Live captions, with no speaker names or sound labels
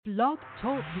Blog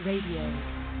Talk Radio.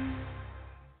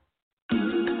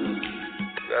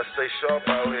 Gotta stay sharp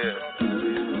out here.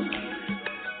 You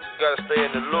gotta stay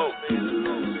in the loop.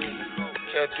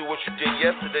 Can't do what you did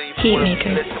yesterday.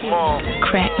 Heatmaker,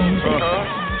 crack music.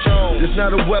 There's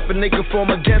not a weapon they can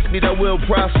form against me that will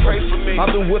prosper. Pray for me.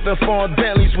 I've been whipping foreign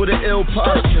Bentleys with an ill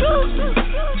posture.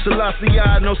 Selassie,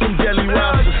 I know some deadly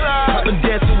rosters. I've been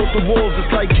dancing with the wolves,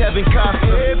 it's like Kevin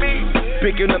Costner.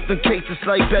 Picking up the cases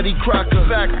like Betty Crocker.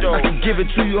 I can give it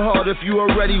to you hard if you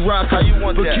already rock. How you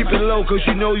want but that? Keep it low, cause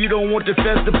you know you don't want the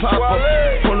feds to pop up.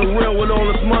 On the real with all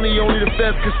this money, only the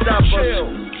feds can stop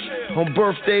us. On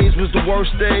birthdays was the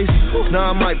worst days.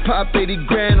 Now I might pop 80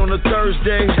 grand on a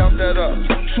Thursday. Count that up.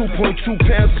 2.2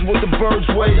 pounds is what the birds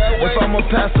weigh. If I'm a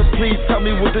pastor, please tell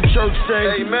me what the church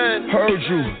say. Amen. Heard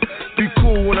you. Be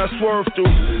cool when I swerve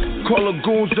through. Call the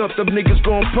goons up, them niggas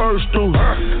gon' purge through.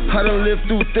 I done lived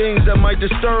through things that might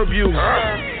disturb you.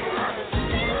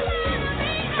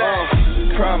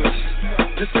 Promise.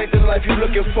 This ain't the life you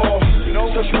looking for.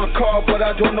 Search my car, but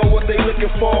I don't know what they looking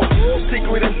for.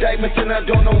 Secret indictments and I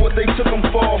don't know what they took them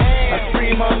for. I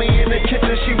see mommy in the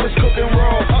kitchen, she was cooking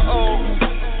raw.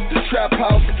 The trap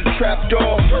house with the trap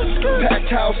door.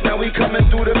 Packed house, now we coming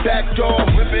through the back door.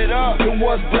 Whip it up. It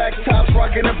was black tops,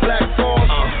 rocking the black force.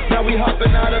 Now we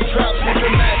hopping out of traps with the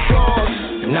Mac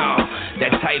doors. Nah,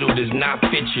 that title does not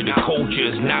fit you. The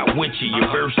culture is not with you. Your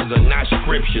verses are not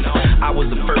scriptures. I was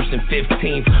the first and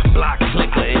 15th block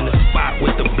clicker in the spot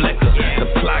with the blicker. The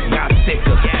plot got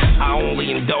thicker. I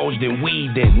only indulged in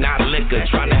weed and not liquor.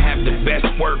 Trying to have the best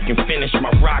work and finish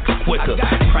my rocks quicker.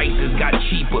 Prices got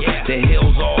cheaper. The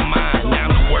hill's all mine. Now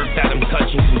the work that I'm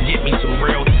touching can get me some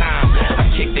real time.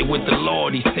 I kicked it with the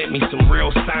Lord. He sent me some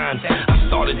real signs. I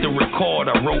started to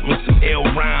record. I wrote me some ill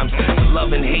rhymes. The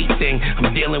love and hate thing.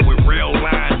 I'm dealing with real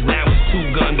lines. Now it's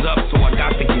 2 guns up, so I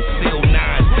got the concealed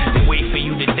 9s. They wait for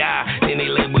you to die, then they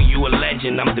label you a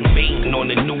legend. I'm debating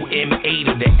on the new M8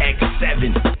 or the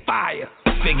X7. Fire.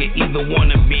 Figure either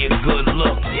one would be a good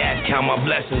look. Yeah, count my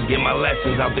blessings, get my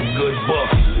lessons out the good book.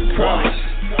 Promise.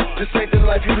 This ain't the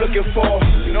life you looking for.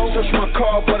 Search my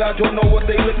car, but I don't know what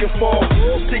they looking for.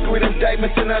 Secret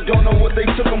indictments and I don't know what they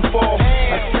took them for.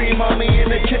 I see mommy in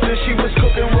the kitchen, she was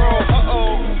cooking raw.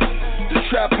 The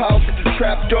trap house with the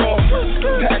trap door.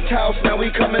 Packed house, now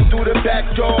we coming through the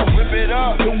back door. Whip it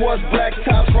up. It was black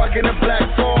tops, rocking the black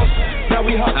force. Now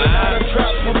we hopping out of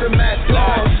traps with the Mac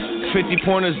doors. 50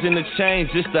 pointers in the chains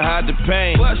just to hide the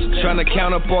pain. Tryna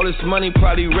count up all this money,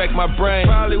 probably wreck my brain.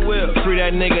 Probably will. Free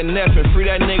that nigga Neff and free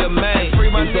that nigga Maine.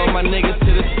 Lose all my niggas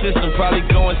to the system, probably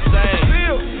go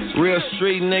insane. Real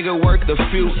street nigga worked a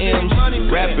few M's.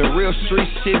 Rapping real street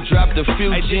shit, dropped a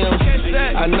few gems.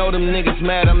 I know them niggas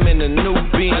mad, I'm in the new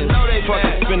Benz.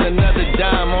 Fucking spend another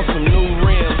dime on some new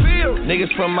rims.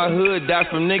 Niggas from my hood die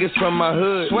from niggas from my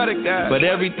hood. But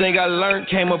everything I learned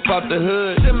came up out the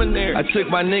hood. I took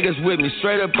my niggas with me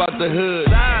straight up out the hood.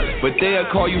 But they'll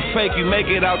call you fake, you make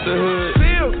it out the hood.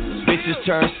 Bitches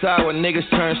turn sour, niggas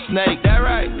turn snake.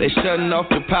 They shutting off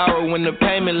the power when the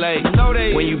payment late.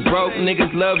 When you broke,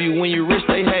 niggas love you. When you rich,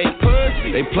 they hate.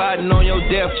 They plotting on your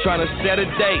death, trying to set a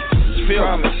date.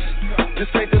 Promise. This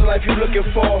ain't the life you looking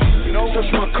for.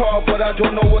 Search my car, but I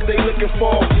don't know what they looking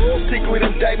for. Secret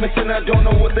indictments and I don't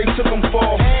know what they took them for.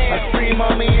 I see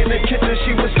mommy in the kitchen,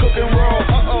 she was cooking raw.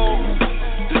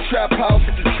 The trap house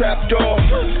with the trap door.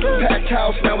 Packed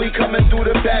house, now we coming through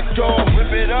the back door.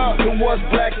 Whip it up. It was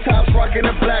black tops, rocking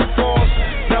the black force.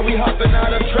 Now we hopping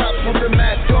out of traps with the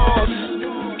Mac doors.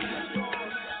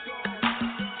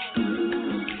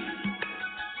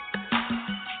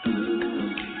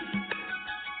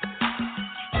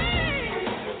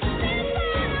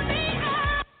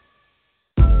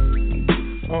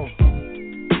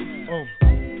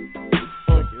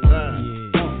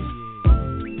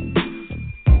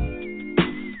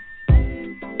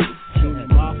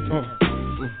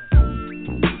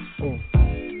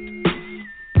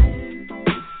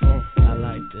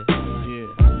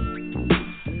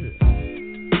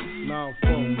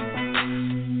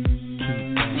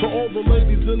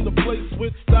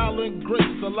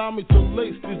 Allow me to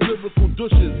lace these lyrical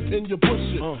douches in your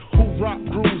bushes who rock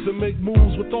grooves and make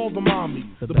moves with all the mommies.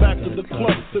 The back of the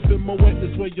club, sipping Moet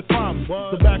is where you find me.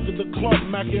 The back of the club,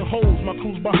 macking holes, my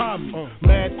crew's behind me.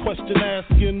 Mad question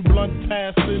asking, blunt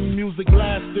passing, music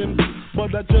lasting.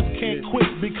 But I just can't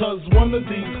quit because one of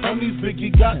these homies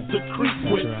Biggie got to creep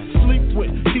with, sleep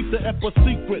with, keep the ep a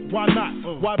secret. Why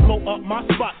not? Why blow up my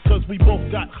spot? Cause we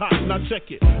both got hot. Now check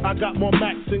it. I got more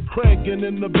Max and Craig in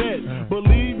the bed.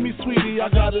 Believe me, sweetie, I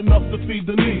got enough to feed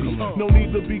the needy. No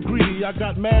need to be greedy. I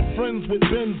got mad friends with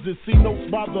Benzes, see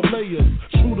notes by the layers,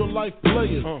 true to life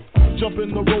players. jump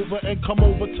in the Rover and come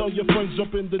over. Tell your friends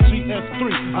jump in the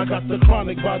GS3. I got the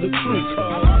chronic by the tree.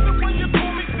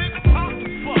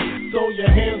 Throw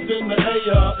your hands in the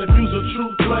air if you's a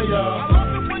true player.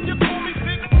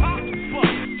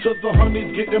 To the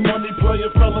honeys getting money, playing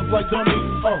fellas like dummies.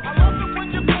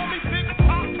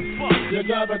 You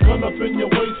got a gun up in your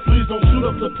waist, please don't shoot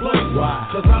up the place.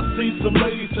 Why? Cause I see some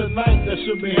ladies tonight that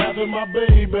should be having my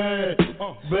baby.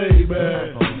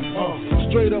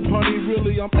 Straight up, honey,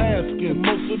 really I'm asking.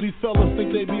 Most of these fellas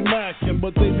think they be macking,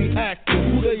 but they be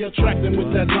acting. Who they attracting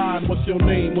with that line? What's your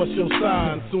name? What's your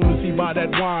sign? Soon as he buy that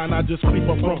wine, I just creep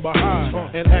up from behind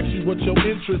and ask you what your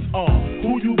interests are.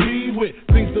 Who you be with?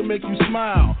 Things to make you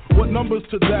smile. What numbers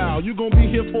to dial? You gon' be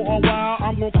here for a while.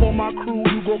 I'm gon' call my crew.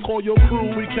 You gon' call your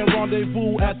crew. We can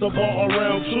rendezvous at the bar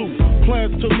around 2.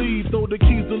 Plans to leave, throw the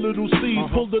keys to little C's.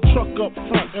 Pull the truck up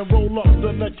front and roll up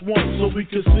the next one so we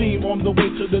can see him on the way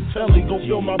to the telly. Go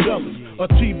fill my belly. A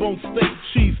T-bone steak,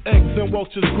 cheese, eggs, and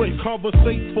Welch's grape.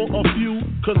 Conversate for a few,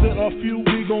 cause in a few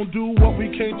we gon' do what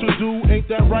we came to do. Ain't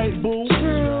that right, boo?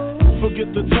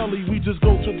 Forget the telly, we just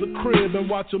go to the crib and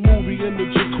watch a movie in the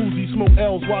jacuzzi. Smoke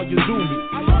L's while you do me.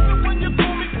 I love it when you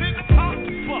call me Big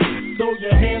Papa. Throw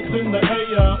your hands in the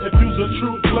air if you's a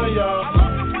true player. I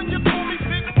love it when you call me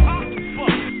Big Papa.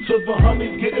 To the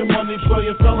honeys getting money,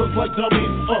 playing fellas like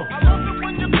dummies. I love it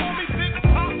when you call me Big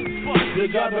Papa. You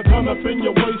got a gun up in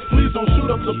your waist, please don't shoot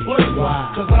up the place.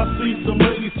 Wow. Cause I see some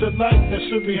ladies tonight that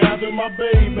should be having my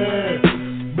baby.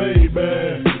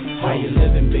 How you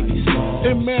living, Biggie Small?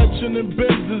 Imagining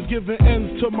Benzes, giving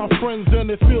ends to my friends, and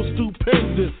it feels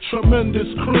stupendous. Tremendous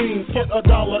cream, get $1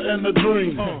 and a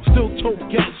dream. Still tote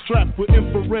gas strapped with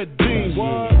infrared beams.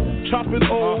 Chopping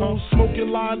O's, smoking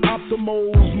line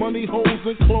optimals, money holes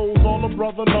and clothes, all a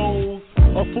brother knows.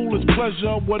 A foolish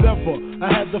pleasure, whatever.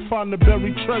 I had to find the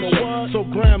buried treasure, so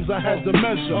grams I had to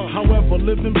measure. However,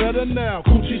 living better now,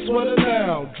 coochie sweater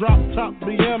now. Drop top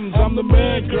BMs, I'm the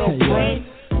man, girlfriend.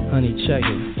 Honey, check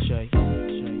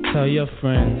it. Tell your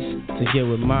friends to get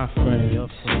with my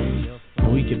friends.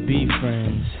 And we could be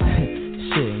friends.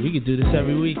 Shit, we could do this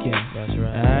every weekend. That's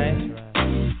right. Alright?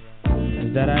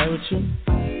 Is that alright with you?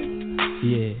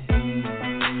 Yeah.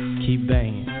 Keep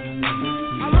banging.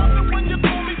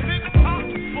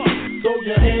 Throw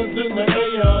your hands in the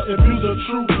air if you's a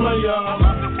true player.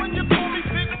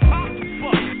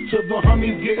 To the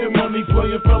honeys getting money,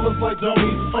 playing fellas like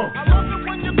dummies.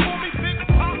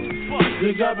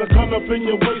 You got a gun up in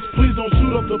your waist, please don't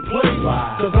shoot up the place.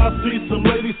 Cause I see some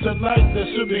ladies tonight that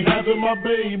should be having my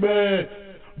baby.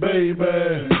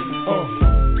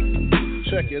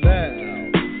 Check it out.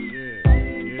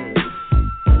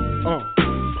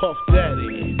 Puff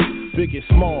Daddy, Biggie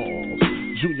Smalls,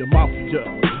 Junior Mafia,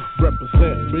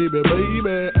 represent, baby.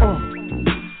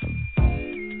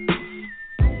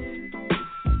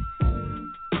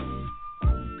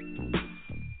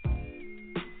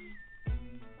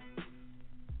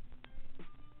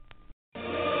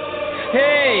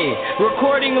 Hey,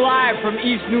 recording live from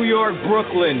East New York,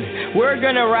 Brooklyn. We're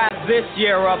gonna wrap this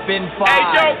year up in 5, Hey,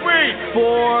 yo, Bree.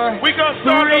 4, We gonna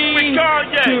start 3, off with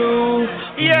Kanye. 2,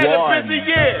 He had 1. a busy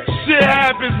year. Shit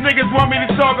happens, niggas want me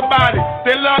to talk about it.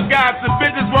 They love gossip,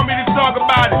 bitches want me to talk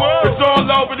about it. Whoa. It's all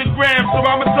over the gram, so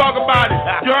I'ma talk about it.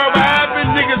 You heard what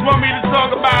happened? Niggas want me to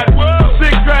talk about it. Whoa.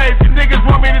 Shit crazy, niggas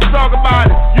want me to talk about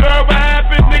it. You heard what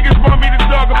happened? Niggas want me to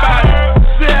talk about it.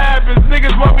 Shit happens,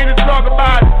 niggas want me to talk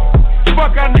about it.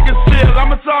 Fuck how niggas feel,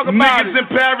 I'ma talk about niggas it. In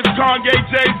Paris, Kanye,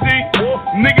 Jay-Z.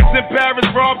 Niggas in Paris,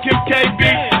 Rob, Kim, KB.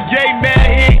 Jay mad,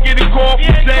 he ain't getting called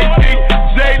from Jay-Z.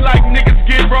 Jay like niggas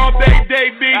get robbed,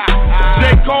 they be.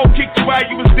 J. Cole kicked you out,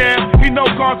 you was down. He know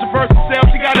controversy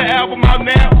sells, he got an album out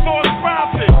now.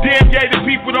 Damn gay, the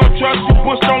people don't trust you.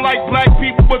 Bush don't like black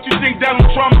people, but you think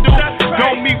Donald Trump do.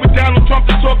 Don't meet with Donald Trump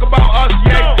to talk about us,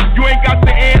 yeah. You ain't got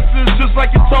the answers, just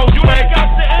like your toes, man.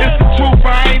 It's the truth,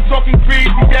 I ain't talking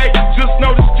greasy, yeah. Just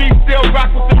know the streets still rock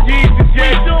with them Yeezys,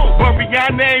 yeah. But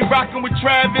Rihanna ain't rocking with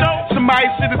Travis. Somebody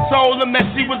should have told him that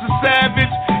she was a savage.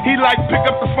 He like, pick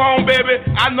up the phone, baby.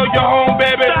 I know you're home,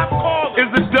 baby. It's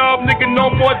a dub, nigga,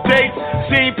 no more dates.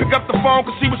 She ain't pick up the phone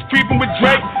cause she was creeping with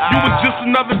Drake. You was just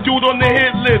another dude on the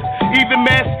hit list. Even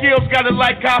Mad Skills gotta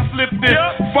like how I flip this.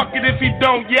 Fuck it if he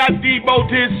don't, yeah, I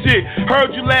deboed his shit.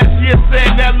 Heard you last year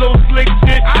saying that little slick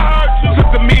shit. I heard you.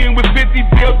 Took a meeting with 50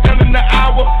 bills done in the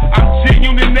hour. I'm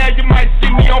genuine now, you might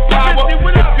see me on power. If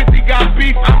 50 got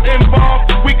beef, I'm involved.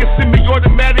 We can send me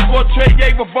automatic or Trey A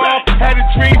revolve. Had a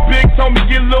dream big, told me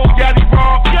get Lil Yachty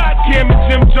wrong. Cam and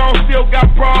Jim Jones still got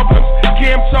problems.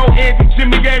 Cam told Andy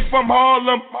Jimmy ain't from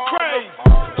Harlem. Crazy.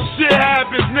 Shit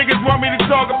happens, niggas want me to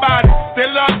talk about it. They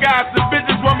love gossip,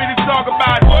 bitches want me to talk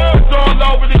about it. It's all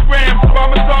over the gram, so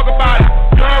I'ma talk about it.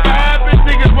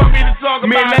 talk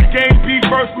about. Man, that game B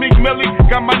versus Meek Millie.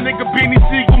 Got my nigga Beanie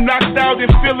Siegel knocked out in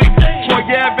Philly. Troy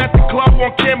Ave at the club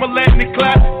on camera letting it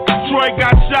clap. Troy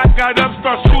got shot, got up,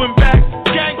 start shooting back.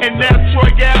 And now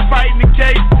Troy Ave fighting the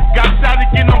case. Got shot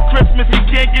again on Christmas, he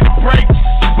can't get a break.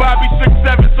 Bobby took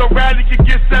 7, so Riley could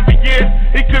get 7 years.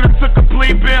 He could've took a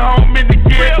plea, been home in the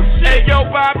year. Hey yo,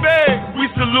 Bobby,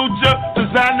 we salute ya.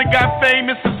 Designer got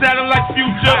famous and sounded like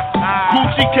Future.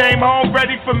 Gucci came home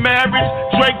ready for marriage.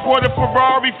 Drake bought a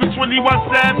Ferrari for 21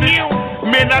 Savage.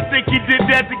 Man, I think he did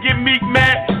that to get Meek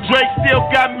mad. Drake still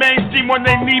got mainstream on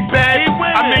their knee pads.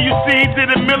 I mean, you see, he did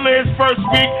a Miller his first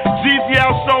week. Jeezy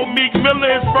outsold Meek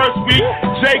Miller his first week.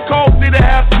 J. Cole did a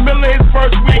 $500,000 his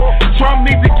first week. Trump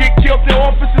needs to get killed in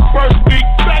office his first week.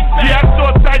 Yeah, I saw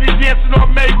Tidy dancing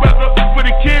on Mayweather. For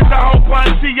the kids, I hope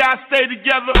T.I. stay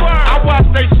together. I watch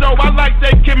they show, I like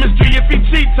their chemistry. If he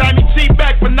cheat time, he cheat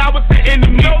back, but now it's the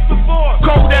enemy.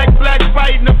 Kodak Black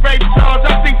fighting the rape charge.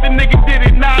 I think the nigga did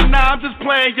it. Nah, I'm just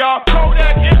playing, y'all.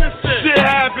 Kodak innocent. Shit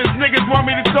happens, niggas want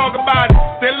me to talk about it.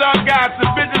 They love guys, the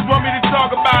bitches want me to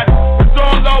talk about it. It's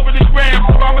all over the gram,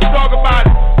 so I'ma talk about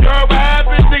it. You heard what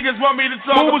happened? Niggas want me to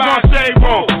talk about it. Who was on Shade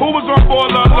Room? Who was on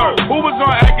Baller Alert? Who was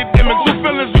on Academics? Who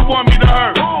feelings you want me to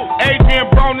hurt? Adrian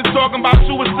Broner talking about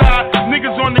suicide.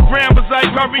 Niggas on the gram was like,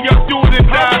 hurry up, do it and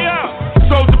die.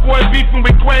 Soulja Boy beefing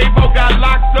with Quavo, got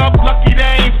locked up. Lucky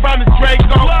they ain't found the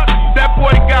Draco. That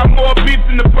boy got more beef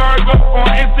than the burger. On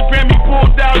Instagram he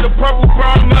pulled out the purple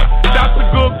burner. That's a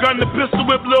good gun, the pistol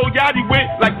whip Lil Yachty with.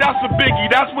 Like that's a biggie,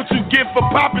 that's what you get for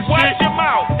popping shit. Watch your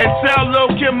mouth. And tell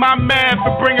Lil Kim my man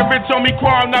for bringing Rich Homie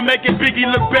Quan, not making Biggie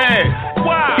look bad.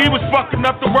 Wow. He was fucking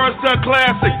up the words to a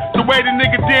classic. The way the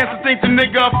nigga dance, I think the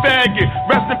nigga a faggot.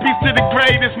 Rest in peace to the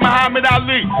greatest, Muhammad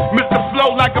Ali. Mr.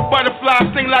 Flow like a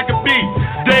butterfly, sing like a bee.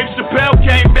 Dave Chappelle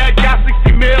came back, got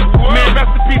 60 mil. Man,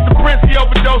 rest in peace to Prince, he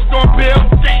overdosed on pills.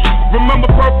 Remember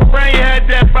Purple Rain had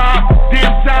that vibe.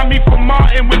 Damn Tommy for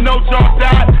Martin when no jaw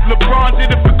died. LeBron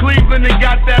did it for Cleveland and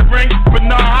got that ring. But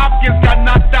nah, Hopkins got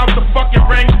knocked out the fucking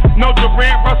ring. No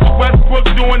Durant, Russell Westbrook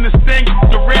doing this thing.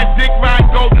 Durant, Dick Ryan,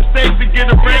 Golden State to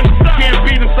get a ring. Can't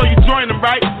beat him, so you join him,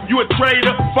 right? You a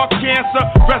traitor, fuck cancer.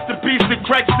 Rest in peace to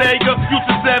Craig Sager.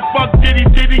 Future said fuck Diddy,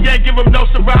 ain't give him no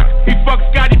Ciroc. He fucked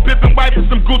Scottie Pippen, wiping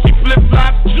some Gucci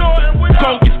flip-flops.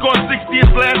 Kobe scored 60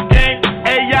 his last game.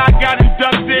 AI got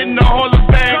inducted in the Hall of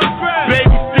Fame.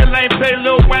 Baby still ain't pay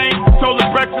Lil Wayne. Told the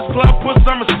Breakfast Club put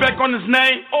some respect on his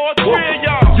name. All three of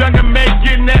y'all. Younger man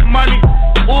getting that money.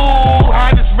 Ooh,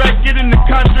 hottest record in the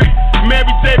country.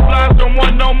 Mary J. Blige don't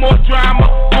want no more drama.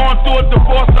 Going through a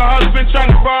divorce, her husband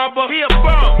trying to rob her. He a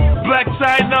bum. Black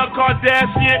China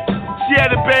Kardashian. She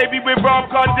had a baby with Rob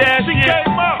Kardashian. She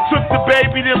came up. Took the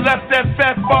baby, then left that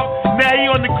fat fuck. Now he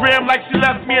on the gram like she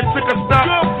left me and took a stop.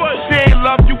 She ain't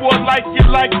love you or like you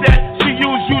like that. She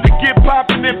used you to get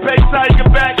poppin' and pay Tiger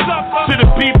back.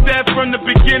 Should've peeped that from the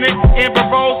beginning. Amber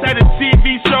Rose had a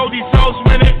TV show, these hoes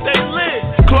winning. They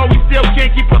lit. Chloe still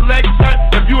can't keep her legs shut.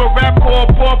 If you a rapper or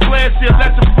a ball player, she'll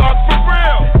let you fuck for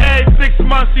real. Every 6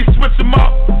 months she switch them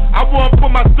up. I won't put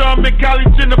my thumb in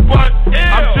college in the butt.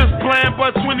 I'm just playing,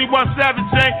 but 21 Savage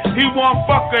ain't. He won't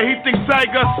fuck her, he thinks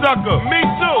Tiger a sucker. Me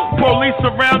too. Police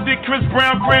surrounded Chris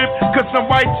Brown crib, cause some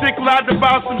white chick lied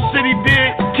about some shit he did.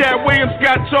 Cat Williams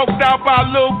got choked out by a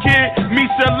little kid.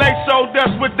 Misha Lake showed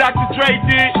us what Dr. Dre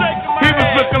did. He was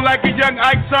looking like a young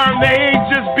Ike Turner. He ain't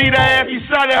just beat her ass, he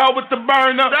shot at her with the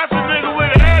burner. That's a nigga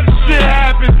with an ass. Shit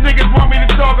happens, niggas want me to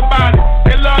talk about it.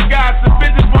 They love guys, the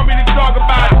bitches want me to talk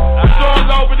about it. It's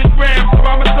all over the gram, so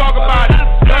I'ma talk about it.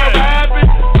 Heard what happened?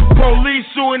 Police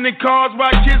shooting in cars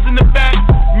while kids in the back.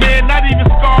 Man, not even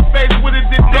Scarface would've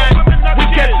did that. We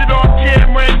catch it on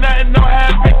camera and nothing don't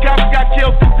happen. Cops got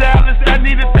killed in Dallas, that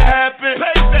needed to happen.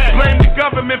 Blame the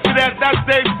government for that, that's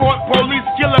their fault. Police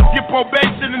kill us, get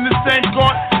probation in the same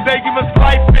court. They give us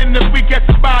life and if we catch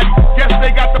a body, guess they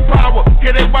got the power.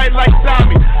 Get it right like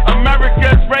Tommy.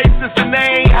 America's racist and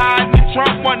they ain't hiding.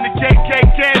 Trump won the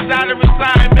KKK's out of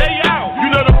resign. They out. You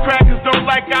know the crackers don't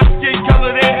like our skin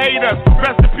color, they hate us.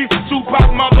 Rest in peace to Tupac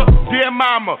mother, dear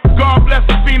mama. God bless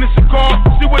the Phoenix Shakur.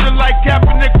 She would've liked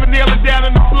Kaepernick for kneeling down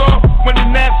on the floor. When the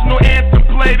national anthem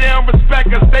play, they don't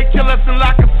respect us. They kill us and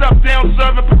lock us up, they don't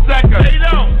serve and protect us. They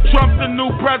don't. Trump's the new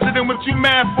president, what you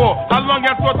mad for? How long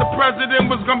y'all thought the president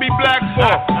was gonna be black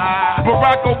for?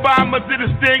 Barack Obama did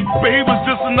his thing, but he was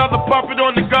just another puppet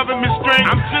on the government string.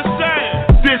 I'm just saying.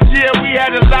 This year we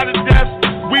had a lot of deaths.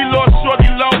 We lost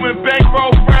Shorty Low and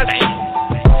Bankroll Fresh.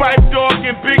 Fife Dog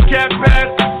and Big Cat Pass.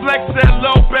 Flex said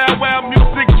low, Bow Wow,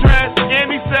 music trash.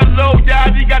 And he said low,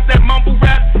 y'all, he got that mumble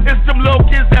rap. It's them little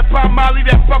kids that pop Molly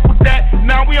that fuck with that.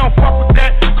 Now we don't fuck with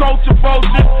that. Culture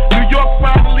vulture. New York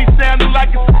finally sounded like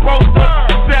it's supposed to.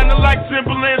 Sounded like Tim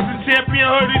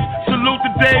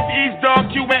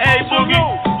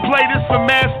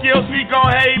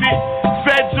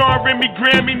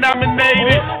Grammy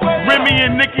nominated. Remy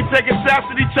and Nicki taking shots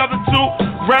at each other too.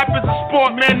 Rap is a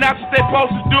sport, man, that's what they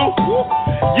supposed to do.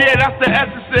 Yeah, that's the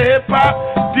essence of hip hop.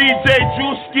 DJ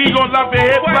Drewski gon' love the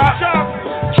hip hop.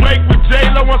 Drake with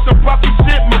J-Lo on some puppy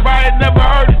shit. Mariah never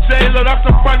heard of J-Lo, that's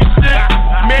some funny shit.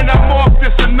 Man, I'm off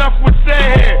this, enough with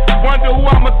say here. Wonder who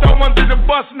I'ma throw under the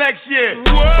bus next year.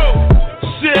 Whoa!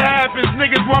 Shit happens,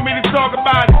 niggas want me to talk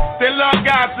about it. They love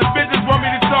gossip, bitches want me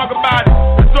to talk about it.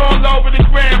 It's all over the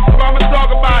gram, so I'ma talk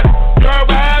about it. You heard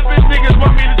what happened? Niggas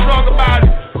want me to talk about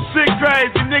it. Shit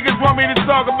crazy, niggas want me to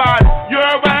talk about it. You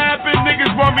heard what happened?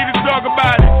 Niggas want me to talk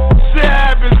about it. Shit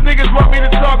happens, niggas want me to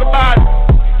talk about it.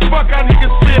 Fuck how niggas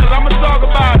feel, I'ma talk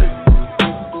about it.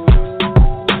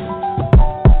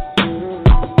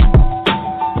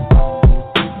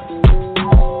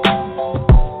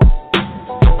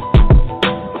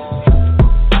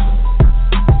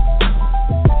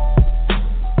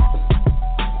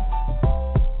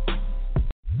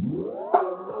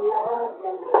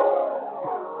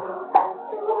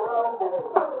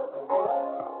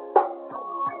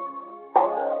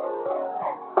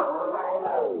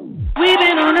 We've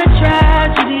been on a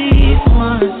tragedy for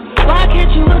once. Why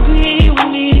can't you agree with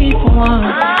me for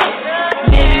once?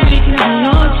 Maybe we can be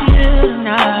on chill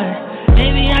tonight.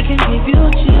 Maybe I can give you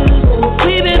chills.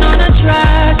 We've been on a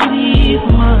tragedy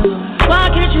for once. Why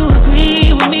can't you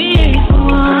agree with me for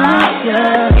once?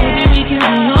 Yeah, maybe we can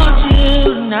be on chill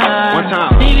tonight. One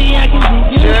time. Maybe I can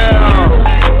give you chills.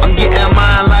 I'm getting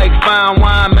mine like fine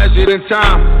wine measured in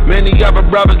time. Many other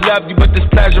brothers love you, but this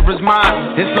pleasure is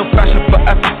mine. There's no pressure for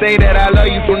us to say that I love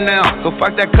you from now. So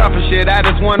fuck that comfort shit, I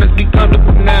just want us to be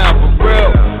comfortable now. For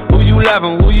real, who you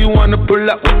loving, who you wanna pull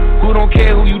up with? Who don't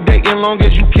care who you dating, long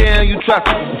as you can, you trust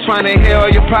me. I'm trying to hear all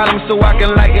your problems so I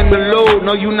can lighten the load.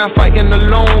 No, you not fighting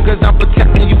alone, cause I'm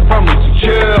protecting you from it. So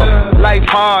chill, life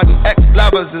hard and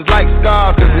ex-lovers is like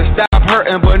scars. Cause it stopped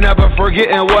hurting but never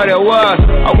forgetting what it was.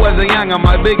 I wasn't young and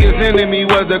my biggest enemy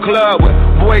was the club with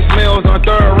voicemails on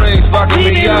third rings fucking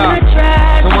me up. So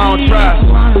I don't trust.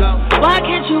 Why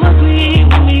can't you agree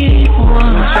with me for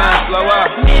once? I'm trying to slow up.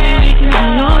 Maybe we can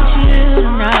be on chill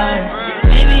tonight.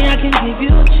 Maybe I can give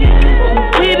you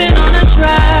chills. We've been on a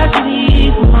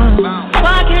tragedy for once.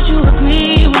 Why can't you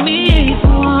agree with me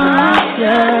for once?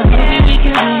 Yeah, maybe we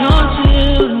can be on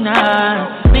chill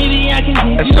tonight. Maybe I can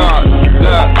give you chills.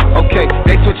 Look, okay,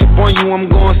 they switch up on you, I'm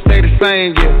gonna stay the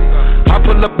same, yeah. I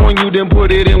pull up on you, then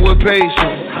put it in with patience.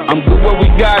 I'm good where we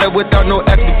got it without no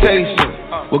expectation.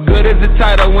 What good is the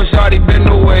title when shawty been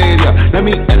away? Let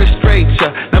me illustrate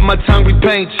ya, let my tongue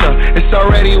repaint ya. It's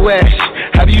already wet.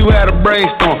 Have you had a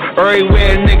brainstorm?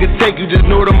 Everywhere a nigga take you, just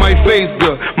know that my face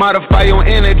good. Modify your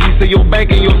energy so your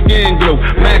bank and your skin glow.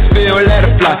 Maxfield, let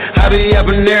it fly. How do you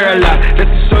ever near a lot?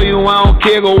 Just to show you I don't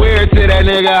care, go wear it to that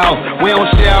nigga house. We don't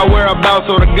share our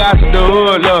whereabouts, so the gossip, the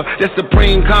hood love. That's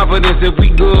supreme confidence. If we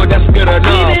good, that's good enough.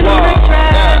 We've been on a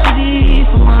tragedy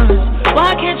for once.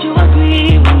 Why can't you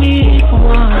agree with me for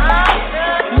once?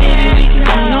 Maybe we can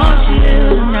be on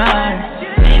chill tonight.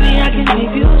 Maybe I can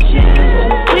give you chills.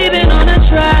 We've been on a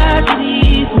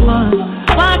tragedy for once.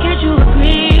 Why can't you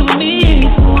agree with me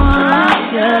for once?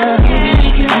 Yeah, maybe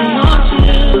we can be on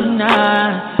chill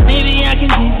tonight. Maybe I can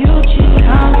give you chills.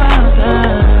 How about that?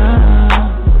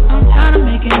 I'm tired of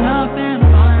making up and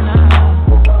falling out.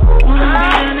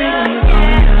 Wanna be the nigga you're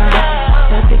calling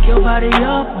out. That pick your body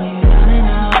up when you're down and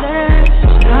out.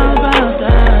 How about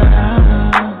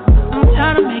that? I'm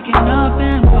tired of making up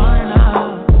and falling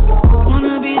out.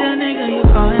 Wanna be the nigga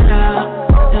you're calling out.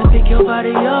 That pick your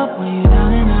body up when you're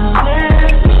down and out.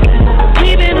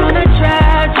 We've been on a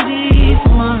tragedy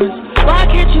for months. Why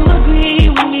can't you agree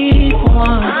with me for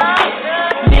once?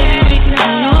 Maybe we can be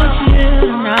on chill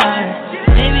tonight.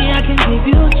 Maybe I can give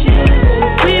you chills.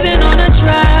 We've been on a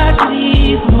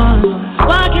tragedy for months.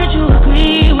 Why can't you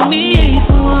agree with me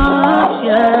for once?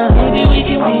 Yeah, maybe we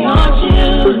can be on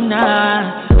chill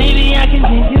tonight. Maybe I can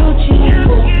give you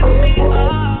chills.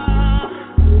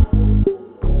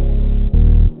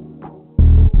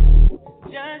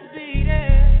 Just be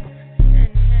there.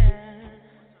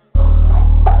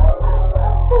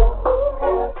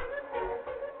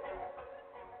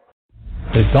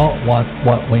 They don't want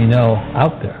what we know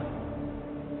out there.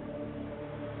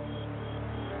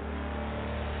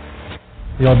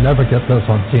 You'll never get this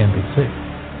on CNBC.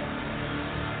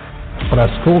 But our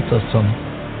school system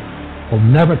will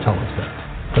never tell us that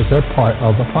because they're part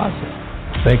of the process.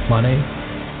 Fake money,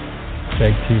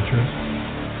 fake teachers,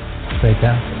 fake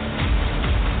assets.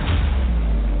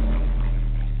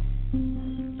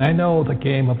 I know the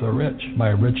game of the rich. My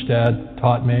rich dad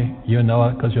taught me. You know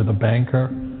it because you're the banker.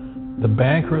 The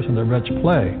bankers and the rich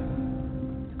play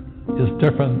is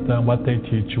different than what they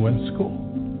teach you in school.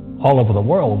 All over the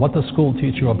world, what does school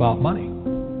teach you about money?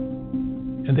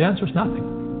 And the answer is nothing.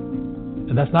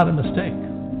 And that's not a mistake.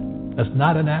 That's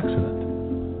not an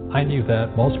accident. I knew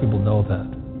that. Most people know that.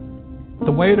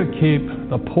 The way to keep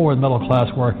the poor and middle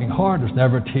class working hard is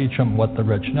never teach them what the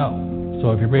rich know.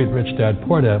 So if you read Rich Dad,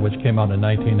 Poor Dad, which came out in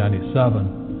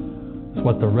 1997, it's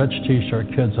what the rich teach their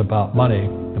kids about money,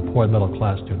 the poor and middle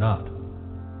class do not.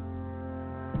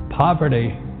 Poverty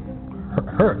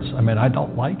hurts. I mean, I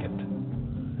don't like it.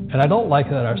 And I don't like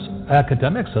that our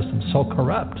academic system is so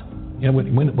corrupt. You know,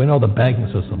 we know the banking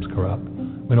system's corrupt.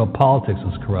 We know politics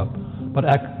is corrupt. But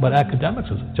academics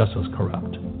is just as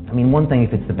corrupt. I mean, one thing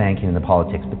if it's the banking and the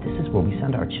politics, but this is where we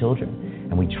send our children,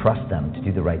 and we trust them to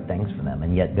do the right things for them,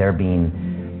 and yet they're being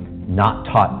not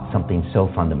taught something so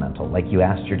fundamental. Like you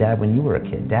asked your dad when you were a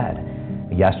kid, Dad,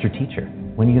 you asked your teacher,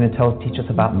 when are you going to teach us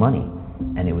about money?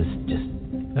 And it was just,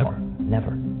 never.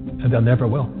 Never. And they'll never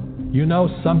will. You know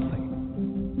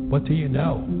something. What do you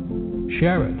know?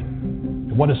 Share it.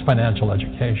 What is financial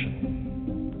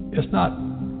education? It's not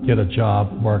get a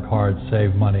job, work hard,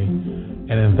 save money,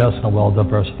 and invest in a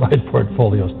well-diversified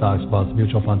portfolio of stocks, bonds,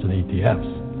 mutual funds, and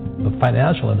ETFs. The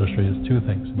financial industry is two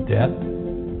things, debt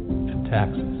and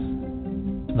taxes.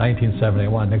 In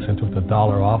 1971, Nixon took the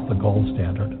dollar off the gold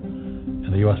standard,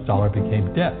 and the U.S. dollar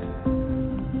became debt.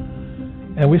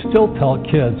 And we still tell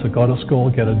kids to go to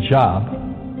school, get a job,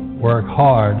 work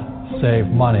hard, save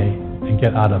money, and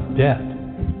get out of debt.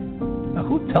 Now,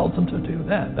 who tells them to do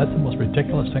that? That's the most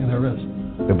ridiculous thing there is.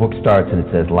 The book starts and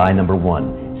it says, lie number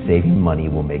 1, saving money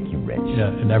will make you rich.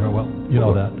 Yeah, it never will. You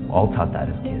know that. All taught that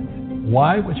as kids.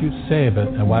 Why would you save it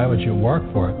and why would you work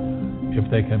for it if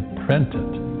they can print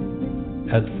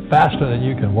it faster than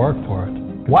you can work for it?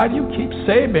 Why do you keep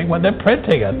saving when they're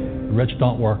printing it? The rich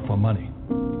don't work for money.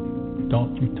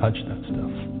 Don't you touch that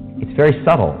stuff. It's very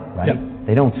subtle, right? Yep.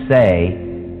 They don't say,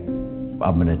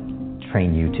 I'm going to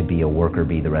train you to be a worker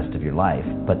bee the rest of your life,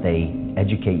 but they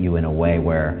educate you in a way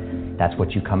where that's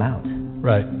what you come out.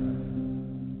 Right.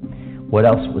 What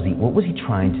else was he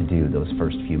trying to do those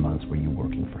first few months were you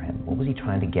working for him? What was he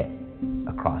trying to get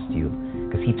across to you?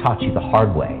 Because he taught you the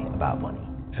hard way about money.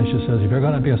 And she says, if you're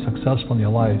going to be successful in your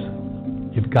life,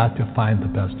 you've got to find the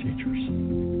best teachers.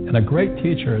 And a great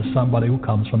teacher is somebody who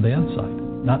comes from the inside,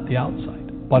 not the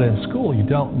outside. But in school, you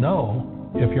don't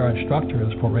know if your instructor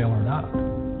is for real or not.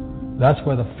 That's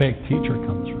where the fake teacher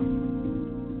comes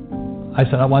from. I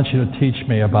said, I want you to teach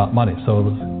me about money. So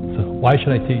why should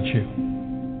I teach you?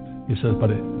 He says,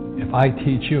 but if I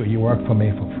teach you, you work for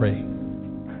me for free.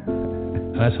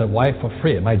 And I said, why for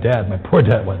free? And my poor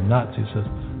dad went nuts. He says,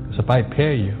 because if I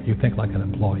pay you, you think like an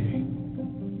employee.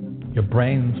 Your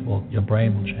brain will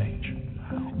change.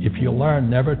 If you learn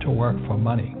never to work for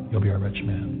money, you'll be a rich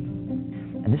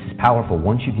man. And this is powerful.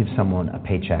 Once you give someone a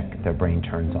paycheck, their brain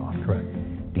turns off. Correct.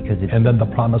 And then the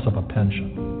promise of a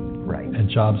pension. Right. And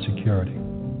job security.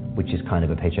 Which is kind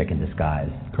of a paycheck in disguise.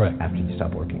 Correct. After you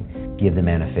stop working. Give the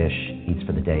man a fish, eats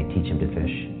for the day, teach him to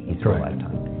fish, eats for a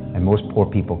lifetime. And most poor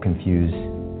people confuse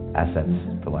assets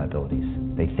for liabilities.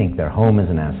 They think their home is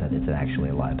an asset, it's actually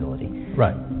a liability.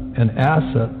 Right. An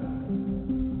asset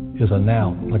is a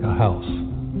noun, like a house.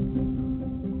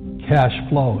 Cash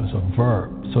flow is a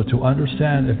verb. So to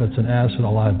understand if it's an asset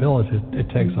or liability, it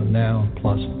takes a noun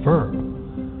plus verb.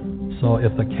 So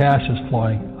if the cash is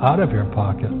flowing out of your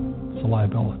pocket, it's a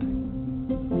liability.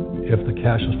 If the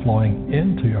cash is flowing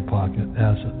into your pocket,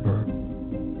 asset, verb,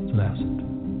 it's an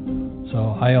asset.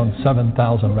 So I own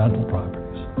 7,000 rental properties.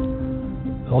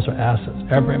 Those are assets.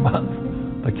 Every month,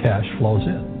 the cash flows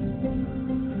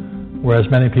in. Whereas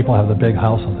many people have the big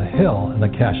house on the hill, and the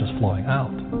cash is flowing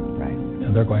out. Right.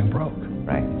 And they're going broke.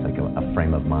 Right. It's like a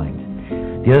frame of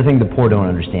mind. The other thing the poor don't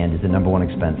understand is the number one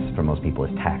expense for most people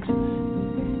is taxes.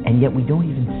 And yet we don't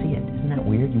even see it. Isn't that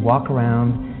weird? You walk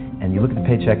around and you look at the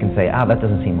paycheck and say, that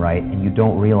doesn't seem right, and you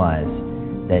don't realize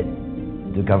that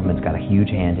the government's got a huge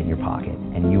hand in your pocket,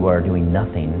 and you are doing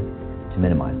nothing to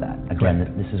minimize that. Again,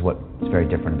 this is what's very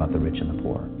different about the rich and the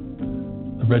poor.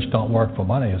 The rich don't work for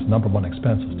money. Its number one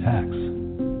expense is tax.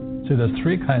 See, there's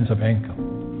three kinds of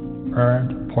income: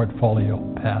 earned, portfolio,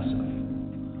 passive.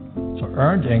 So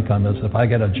earned income is if I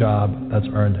get a job, that's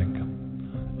earned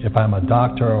income. If I'm a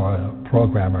doctor or a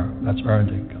programmer, that's earned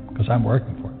income, because I'm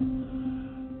working for it.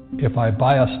 If I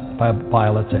buy,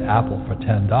 let's say, Apple for $10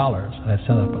 and I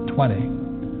sell it for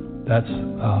 $20, that's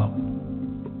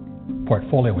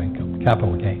portfolio income,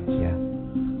 capital gains. Yeah.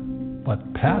 But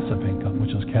passive income,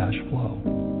 which is cash flow,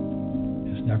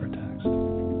 is never taxed.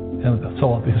 And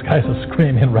so these guys are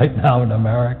screaming right now in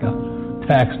America,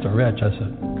 tax the rich. I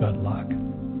said, good luck.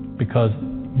 Because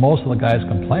most of the guys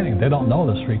complaining, they don't know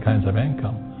there's three kinds of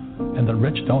income. And the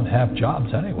rich don't have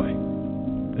jobs anyway.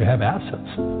 They have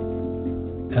assets.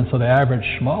 And so the average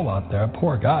schmo out there,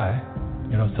 poor guy,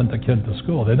 sent the kid to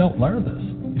school, they don't learn this.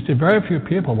 You see, very few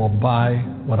people will buy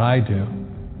what I do,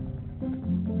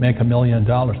 make $1 million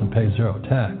and pay zero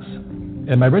tax.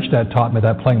 And my rich dad taught me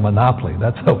that playing Monopoly.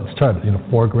 That's how it started.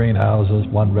 4 greenhouses,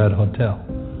 1 red hotel.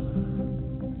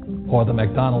 Or the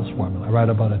McDonald's formula. I write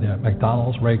about it there.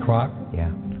 McDonald's, Ray Kroc. Yeah.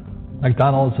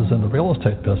 McDonald's is in the real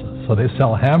estate business. So they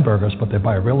sell hamburgers, but they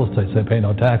buy real estate, so they pay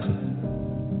no taxes.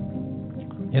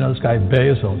 This guy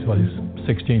Bezos, he's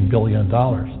 $16 billion.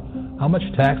 How much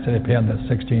tax did they pay on that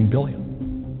 $16 billion?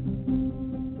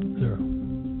 Zero.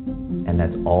 And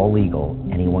that's all legal.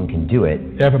 Anyone can do it.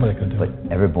 Everybody can do it.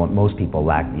 But most people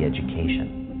lack the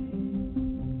education.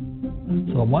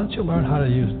 So once you learn how to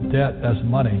use debt as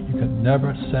money, you can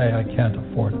never say, I can't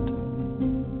afford it.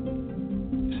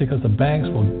 You see, because the banks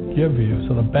will give you,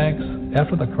 so the banks,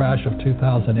 after the crash of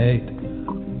 2008,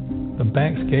 the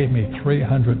banks gave me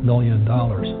 $300 million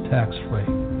tax-free.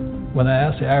 When I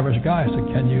asked the average guy, I said,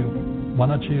 why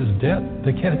don't you use debt?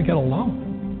 They can't even get a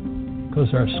loan.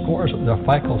 Because their scores, their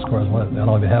FICO scores, I don't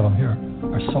know if you have them here,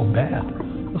 are so bad.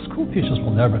 The school teachers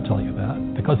will never tell you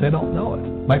that because they don't know it.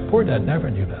 My poor dad never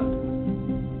knew that.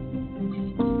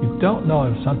 You don't know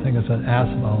if something is an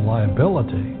asset or a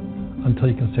liability until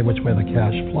you can say which way the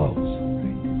cash flows.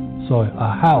 So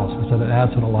a house, is it an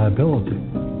asset or liability?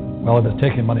 Well, if it's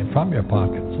taking money from your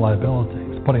pocket, it's liability.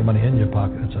 If it's putting money in your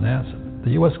pocket, it's an asset.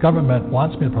 The U.S. government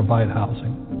wants me to provide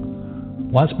housing,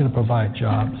 wants me to provide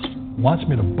jobs, wants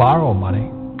me to borrow money,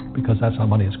 because that's how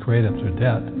money is created through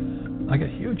debt. I get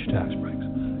huge tax breaks.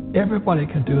 Everybody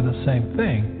can do the same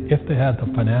thing if they had the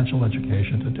financial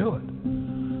education to do it.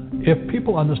 If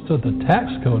people understood the tax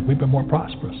code, we'd be more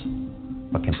prosperous.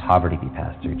 But can poverty be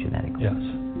passed through genetically? Yes.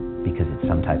 Because it's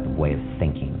some type of way of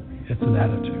thinking. It's an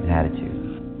attitude. An attitude.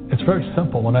 It's very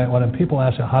simple. When people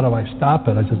ask me, how do I stop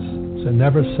it? I just say,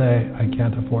 never say, I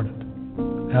can't afford it.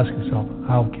 Ask yourself,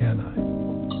 how can I?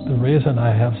 The reason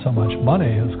I have so much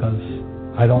money is because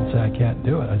I don't say I can't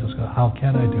do it. I just go, how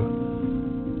can I do it?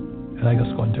 And I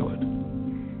just go and do it.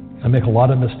 I make a lot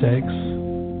of mistakes,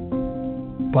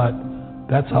 but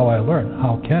that's how I learn.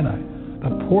 How can I?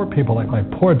 The poor people, like my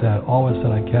poor dad, always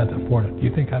said, I can't afford it. Do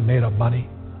you think I'm made of money?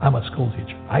 I'm a school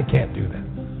teacher. I can't do that.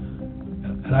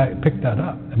 And I picked that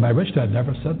up. And my rich dad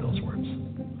never said those words.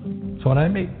 So when I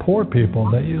meet poor people,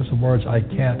 they use the words I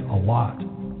can't a lot.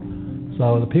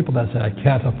 So the people that say, I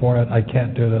can't afford it, I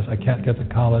can't do this, I can't get to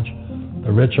college,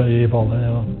 the rich are evil,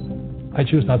 I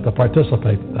choose not to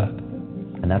participate in that.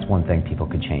 And that's one thing people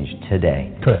could change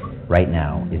today. Correct. Right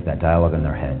now, is that dialogue in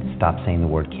their head. Stop saying the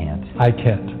word can't. I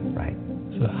can't. Right.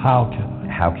 So how can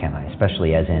I? How can I?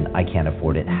 Especially as in, I can't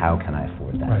afford it, how can I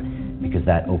afford that? Right. Because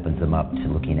that opens them up to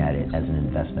looking at it as an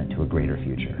investment to a greater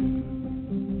future.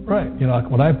 Right.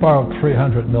 When I borrowed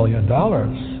 $300 million,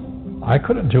 I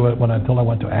couldn't do it until I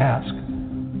went to ask.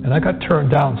 And I got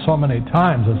turned down so many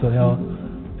times. I said,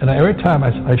 and every time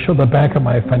I showed the bank of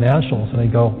my financials, and they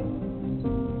go,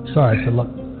 sorry. I said, look,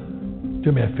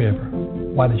 do me a favor.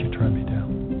 Why did you turn me down?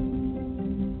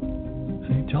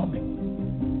 And he told me,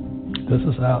 this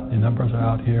is out, the numbers are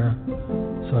out here.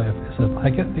 So if I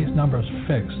get these numbers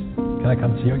fixed, can I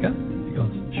come see you again? He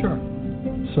goes, sure.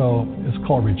 So it's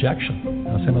called rejection.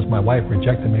 Same as my wife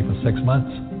rejected me for 6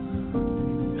 months.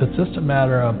 It's just a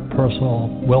matter of personal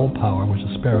willpower, which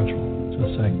is spiritual.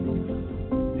 Just saying,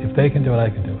 if they can do it, I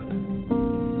can do it.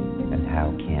 And how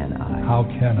can I? How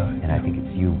can I? And I think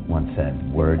it's you once said,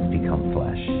 words become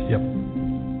flesh. Yep.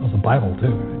 It was the Bible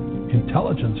too.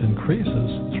 Intelligence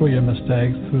increases through your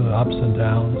mistakes, through the ups and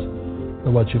downs,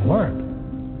 through what you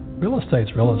learned. Real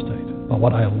estate's real estate. But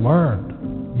what I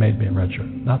learned made me richer,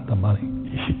 not the money.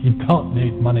 You don't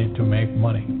need money to make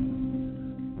money.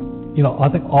 I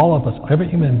think all of us, every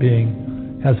human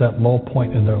being has that low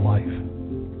point in their life.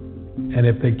 And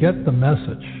if they get the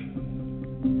message,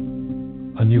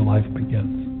 a new life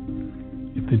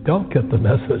begins. If they don't get the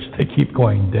message, they keep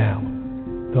going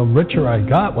down. The richer I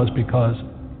got was because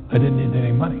I didn't need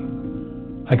any money.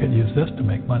 I could use this to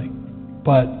make money.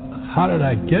 But how did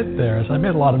I get there? Is I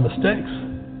made a lot of mistakes.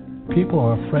 People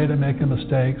are afraid of making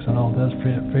mistakes and all this,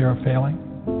 fear of failing.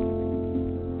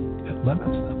 It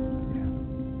limits them.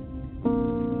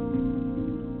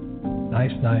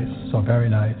 Nice, so very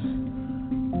nice.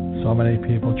 So many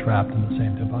people trapped in the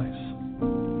same device.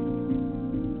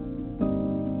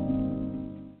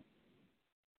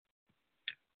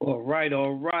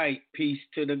 All right. Peace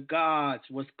to the gods.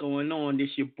 What's going on? This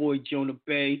your boy Jonah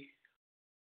Bay.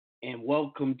 And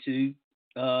welcome to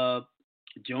the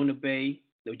Jonah Bay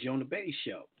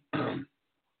Show.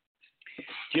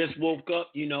 Just woke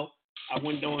up, you know. I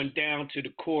went on down to the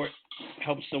court,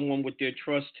 helped someone with their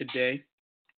trust today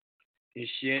and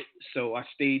shit. So I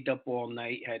stayed up all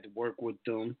night, had to work with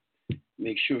them,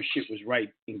 make sure shit was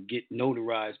right and get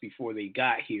notarized before they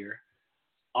got here.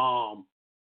 So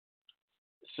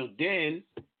then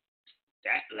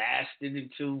that lasted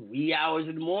until wee hours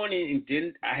in the morning, and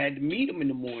then I had to meet them in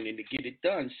the morning to get it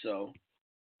done. So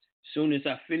as soon as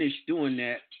I finished doing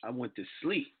that, I went to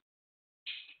sleep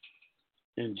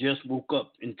and just woke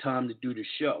up in time to do the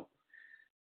show.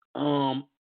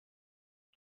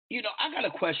 You know, I got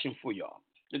a question for y'all.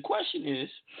 The question is,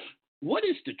 what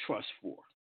is the trust for?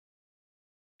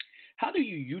 How do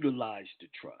you utilize the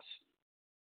trust?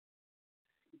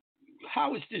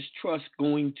 How is this trust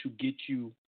going to get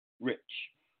you rich?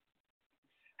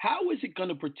 How is it going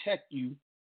to protect you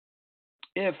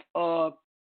if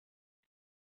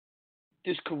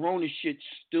this corona shit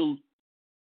still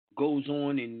goes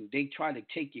on and they try to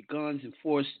take your guns and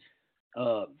force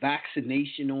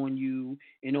vaccination on you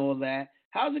and all that?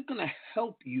 How's it going to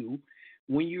help you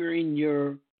when you're in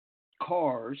your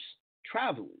cars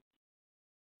traveling?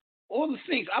 All the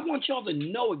things. I want y'all to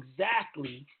know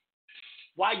exactly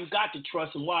why you got the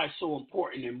trust and why it's so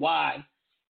important and why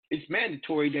it's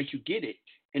mandatory that you get it,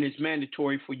 and it's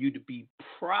mandatory for you to be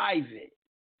private.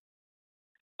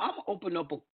 I'm going to open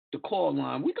up the call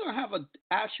line. We're going to have an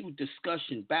actual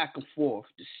discussion back and forth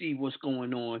to see what's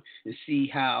going on and see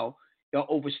how y'all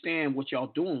understand what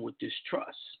y'all doing with this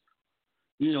trust.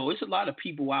 You know, it's a lot of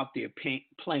people out there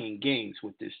playing games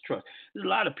with this trust. There's a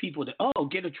lot of people that,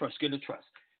 get a trust.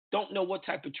 Don't know what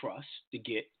type of trust to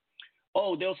get.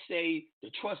 Oh, they'll say the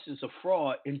trust is a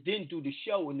fraud and then do the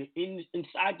show. And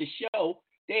inside the show,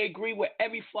 they agree with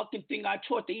every fucking thing I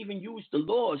taught. They even use the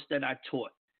laws that I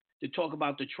taught to talk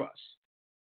about the trust.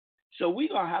 So we're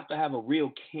going to have a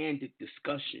real candid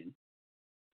discussion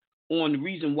on the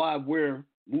reason why we're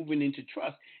moving into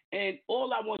trust. And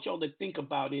all I want y'all to think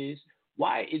about is,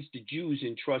 why is the Jews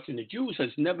in trust? And the Jews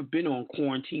has never been on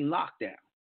quarantine lockdown.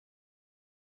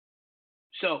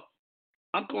 So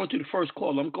I'm going to the first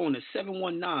call. I'm going to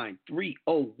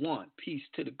 719-301. Peace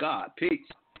to the God. Peace.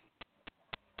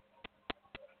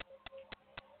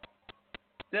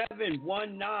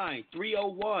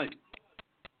 719-301.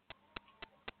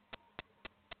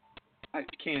 I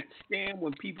can't stand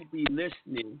when people be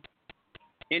listening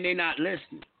and they're not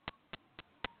listening.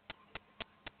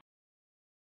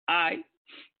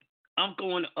 I'm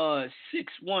going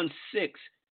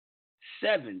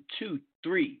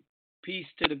 616-723. Peace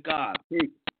to the God.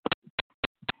 Peace.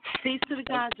 Peace to the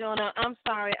God, Jonah. I'm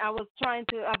sorry. I was trying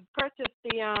to purchase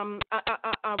the I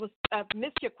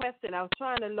missed your question. I was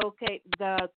trying to locate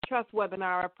the trust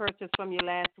webinar I purchased from you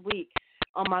last week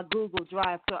on my Google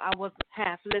Drive, so I was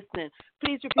half listening.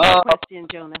 Please repeat the question,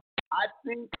 Jonah. I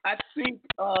think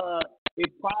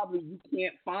it probably you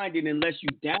can't find it unless you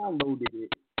downloaded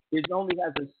it. It only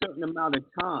has a certain amount of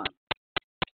time.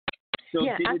 So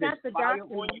yeah, did I it got the expire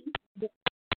document. on you?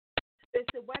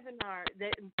 It's a webinar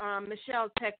that Michelle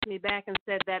texted me back and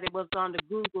said that it was on the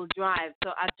Google Drive.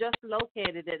 So I just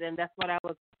located it, and that's what I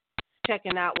was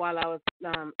checking out while I was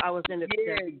in the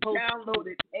download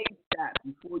it ASAP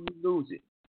before you lose it.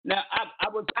 Now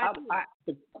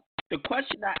the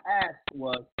question I asked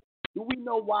was, do we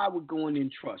know why we're going in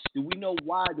trust? Do we know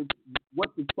what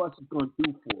the trust is going to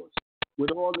do for us?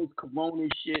 With all this corona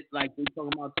shit, like they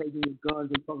talking about taking your guns,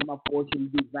 they talking about forcing you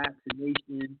to do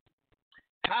vaccination.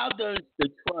 How does the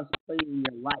trust play in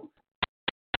your life?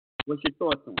 What's your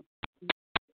thoughts on it?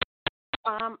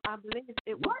 I believe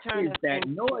it would turn. What is that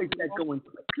noise that's going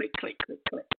click, click, click, click,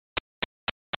 click?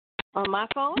 On my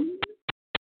phone?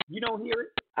 You don't hear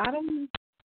it? I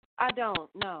don't,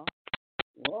 no.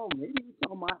 Well, maybe it's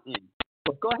on my end.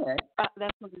 But go ahead.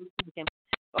 That's what I'm thinking.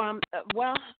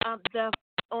 The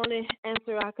only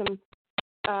answer I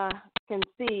can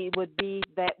see would be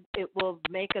that it will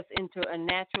make us into a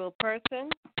natural person.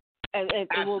 It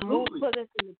will put us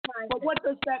in the time. But what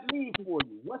does that mean for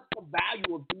you? What's the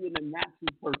value of being a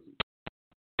natural person?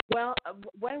 Well,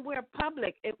 when we're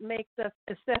public, it makes us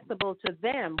accessible to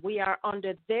them. We are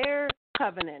under their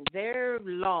covenant, their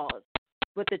laws.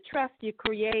 With the trust, you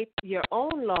create your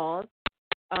own laws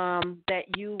that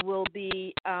you will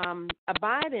be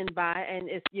abiding by, and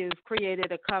if you've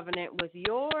created a covenant with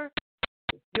your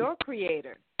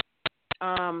creator,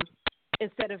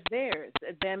 instead of theirs,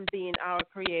 them being our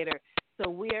creator. So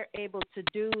we are able to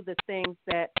do the things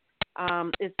that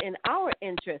is in our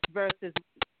interest versus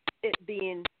it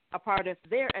being a part of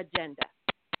their agenda,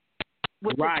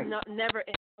 which is never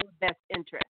in our best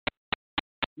interest.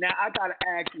 Now, I got to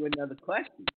ask you another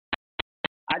question.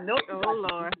 I know you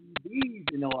got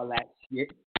DVDs and all that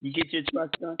shit. You get your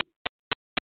trust done?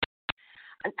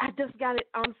 I just got it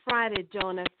on Friday,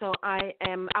 Jonah. So I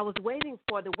was waiting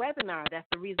for the webinar. That's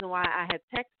the reason why I had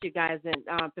texted you guys and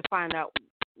to find out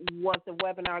was the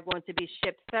webinar going to be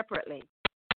shipped separately.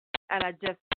 And I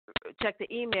just checked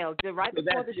the email right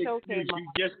before the show came on.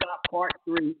 You just got part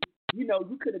 3. You know,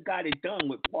 you could have got it done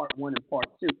with part 1 and part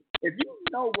 2. If you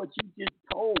know what you just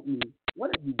told me,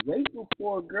 what are you waiting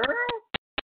for, girl?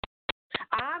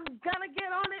 I'm gonna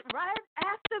get on it right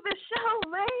after the show,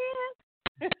 man.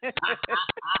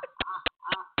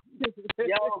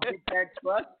 Yo, get that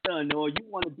trust done, or you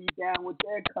want to be down with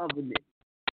their covenant.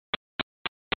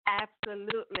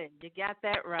 Absolutely. You got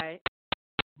that right.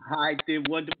 All right, then.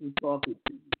 Wonderful talking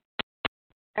to you.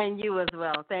 And you as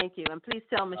well. Thank you. And please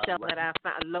tell Michelle that I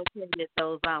located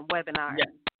those webinars.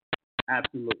 Yes,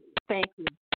 absolutely. Thank you.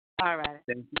 All right.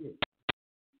 Thank you.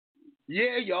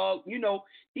 Yeah, y'all, you know,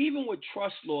 even with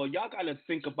trust law, y'all got to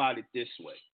think about it this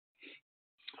way.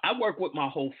 I work with my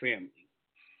whole family.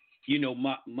 You know,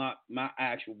 my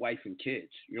actual wife and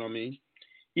kids, you know what I mean?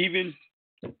 Even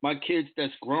my kids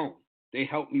that's grown, they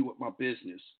help me with my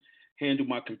business, handle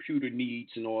my computer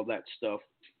needs and all that stuff,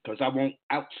 because I won't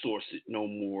outsource it no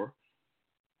more.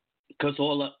 Because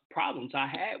all the problems I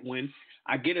had when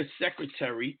I get a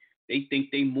secretary, they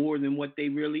think they more than what they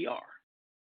really are.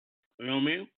 You know what I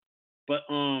mean? But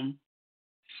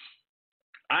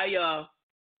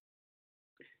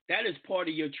that is part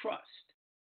of your trust.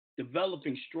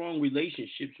 Developing strong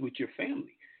relationships with your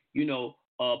family. You know,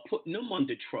 putting them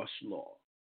under trust law.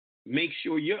 Make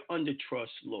sure you're under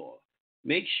trust law.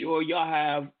 Make sure y'all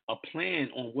have a plan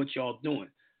on what y'all doing.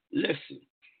 Listen,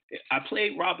 I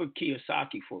played Robert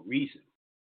Kiyosaki for a reason.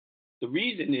 The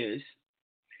reason is,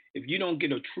 if you don't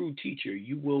get a true teacher,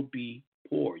 you will be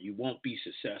poor. You won't be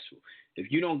successful. If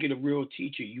you don't get a real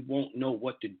teacher, you won't know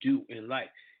what to do in life.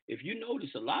 If you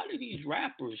notice, a lot of these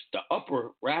rappers, the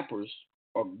upper rappers,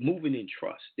 are moving in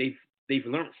trust. They've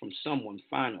learned from someone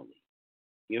finally.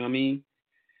 You know what I mean?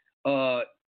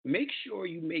 Make sure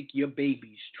you make your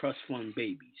babies trust fund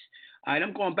babies. All right,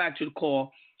 I'm going back to the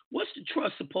call. What's the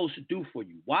trust supposed to do for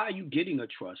you? Why are you getting a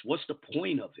trust? What's the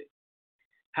point of it?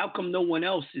 How come no one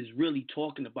else is really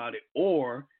talking about it,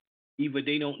 or either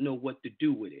they don't know what to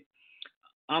do with it?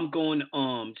 I'm going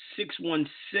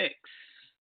 616.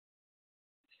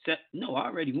 No, I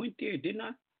already went there, didn't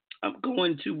I? I'm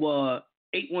going to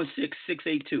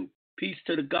 816-682. Peace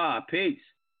to the God. Peace.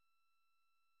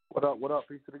 What up? What up?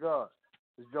 Peace to the God.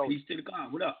 It's Joe. Peace to the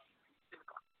God. What up?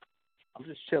 I'm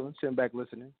just chilling, sitting back,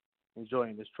 listening,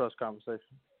 enjoying this trust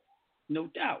conversation. No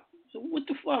doubt. So what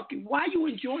the fuck? Why are you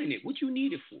enjoying it? What you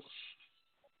need it for?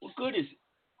 What good is it?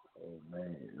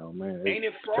 Oh man. Ain't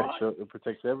it fraud? It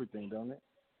protects everything, don't it?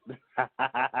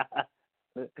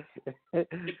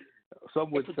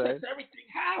 Some would it say. Protects everything.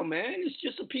 How, man? It's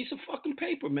just a piece of fucking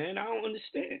paper, man. I don't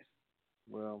understand.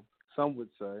 Well, some would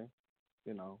say,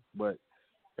 you know, but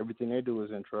everything they do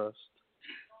is in trust.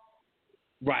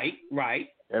 Right.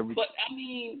 But I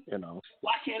mean, you know,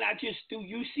 why can't I just do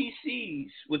UCCs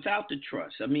without the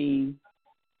trust? I mean,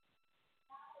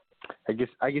 I guess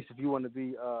if you want to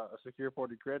be a secure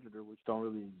party creditor, which don't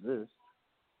really exist.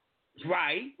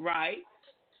 Right.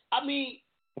 I mean,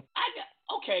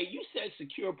 okay, you said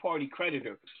secure party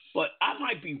creditor, but I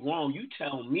might be wrong. You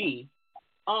tell me.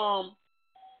 How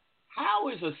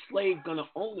is a slave gonna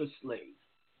own a slave?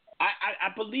 I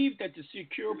believe that the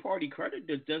secure party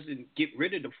creditor doesn't get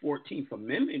rid of the 14th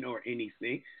Amendment or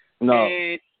anything. No.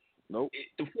 And nope.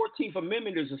 The 14th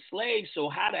Amendment is a slave, so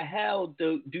how the hell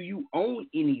do you own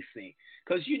anything?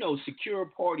 Because, you know, secure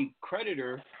party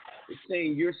creditor is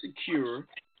saying you're secure,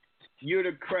 you're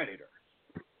the creditor.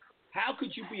 How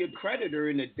could you be a creditor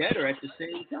and a debtor at the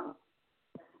same time?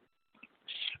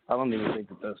 I don't even think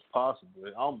that's possible.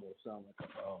 It almost sounds like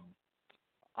an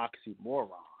oxymoron.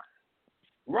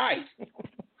 Right.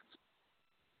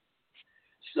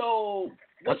 So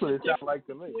that's what it sounds like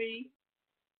to me.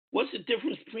 What's the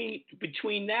difference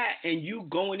between that and you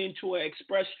going into an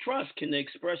express trust? Can the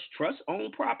express trust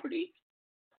own property?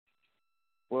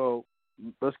 Well,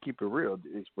 let's keep it real.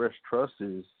 The express trust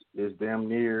is damn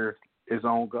near its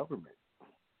own government.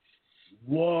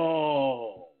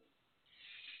 Whoa.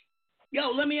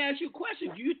 Yo, let me ask you a question.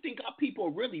 Do you think our people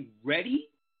are really ready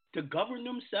to govern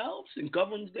themselves and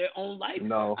govern their own life?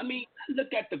 No. I mean, I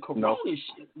look at the corona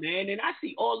shit, man, and I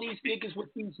see all these niggas with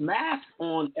these masks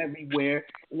on everywhere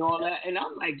and all that, and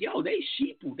I'm like, yo, they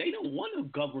sheeple. They don't want to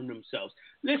govern themselves.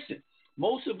 Listen,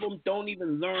 most of them don't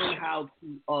even learn how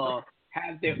to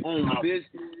have their own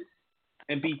business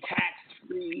and be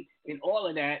tax-free and all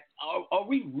of that. Are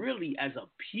we really, as a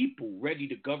people, ready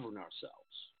to govern ourselves?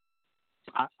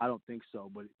 I don't think so,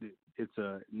 but it's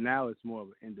now it's more of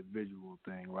an individual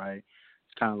thing, right?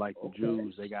 It's kind of like the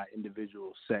Jews. They got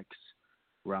individual sects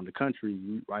around the country,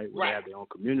 right? Where they have their own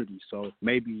community. So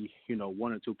maybe,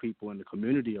 one or two people in the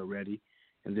community are ready,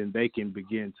 and then they can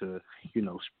begin to,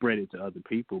 spread it to other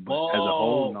people. But as a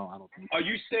whole, no, I don't think so. Are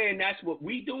you saying that's what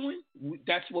we doing?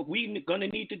 That's what we gonna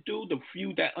need to do, the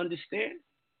few that understand?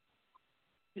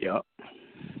 Yep.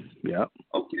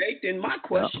 Okay, then my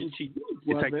question to you,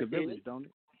 brother, it takes a village, don't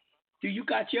it? Do you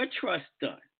got your trust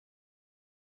done?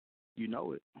 You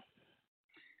know it.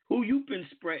 Who you been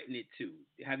spreading it to?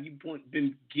 Have you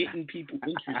been getting people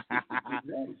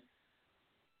interested?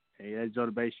 Hey, that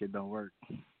Jonah Bay shit don't work.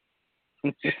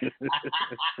 That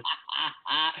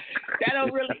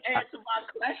don't really answer my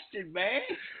question, man.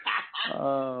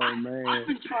 Oh, man. I've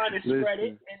been trying to spread it,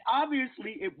 and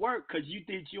obviously it worked because you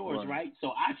did yours, right? So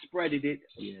I spreaded it.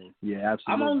 Yeah, absolutely.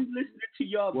 I'm only listening to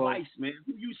your advice, man.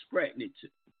 Who you spreading it to?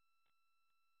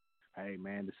 Hey,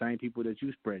 man, the same people that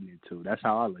you spreading it to. That's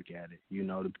how I look at it.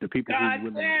 The people God who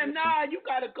really damn, you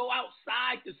got to go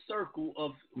outside the circle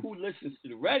of who listens to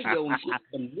the radio and get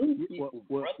some new people,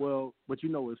 well, but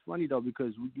it's funny, though,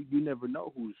 because you never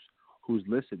know who's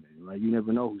listening, right? You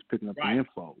never know who's picking up the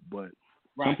info. But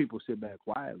some people sit back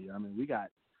quietly. I mean,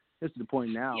 it's to the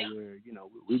point now where,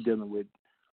 we're dealing with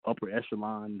upper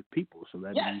echelon people, so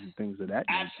that means things of that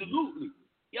nature. Absolutely.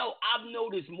 Yo, I've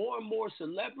noticed more and more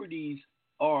celebrities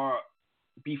are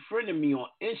befriending me on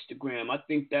Instagram. I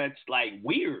think that's like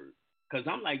weird because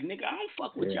I'm like, nigga, I don't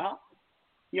fuck with y'all.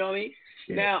 You know what I mean?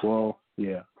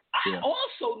 Yeah. I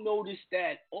also noticed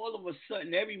that all of a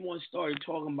sudden everyone started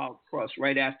talking about trust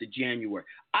right after January.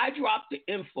 I dropped the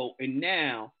info, and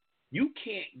now you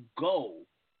can't go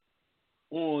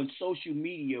on social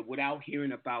media without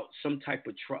hearing about some type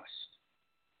of trust.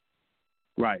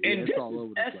 Right, and it's all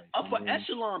over the place. Upper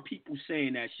echelon people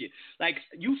saying that shit. Like,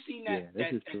 you seen that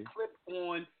clip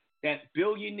on that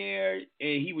billionaire,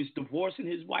 and he was divorcing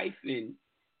his wife, and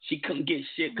she couldn't get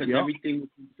shit because everything was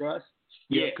in trust?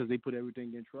 Yeah, because they put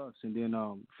everything in trust. And then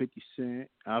 50 Cent,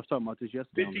 I was talking about this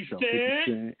yesterday on the show. 50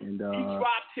 Cent, and he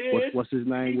dropped his. What's his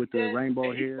name with the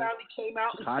rainbow hair? He finally came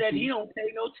out and said he don't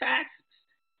pay no taxes.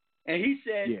 And he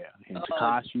said, and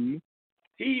Tekashi.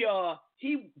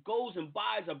 He goes and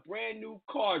buys a brand new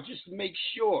car just to make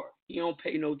sure he don't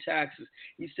pay no taxes.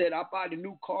 He said, I buy the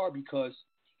new car because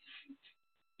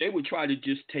they would try to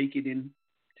just take it in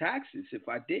taxes if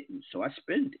I didn't, so I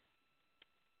spend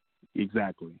it.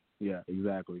 Exactly. Yeah,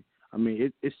 exactly. I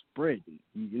mean, it's spreading.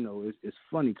 It's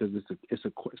funny because it's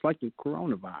like the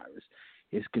coronavirus.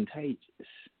 It's contagious.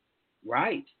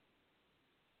 Right.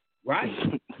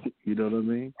 You know what I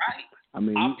mean? Right. I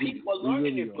mean, our people are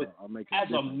learning really it, but as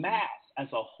a mass,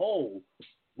 as a whole,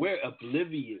 we're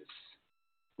oblivious.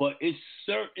 But it's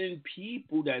certain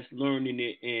people that's learning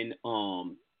it, and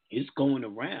it's going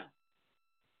around.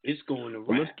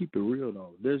 Well, let's keep it real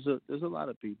though. There's a lot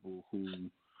of people who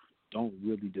don't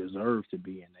really deserve to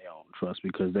be in their own trust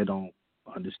because they don't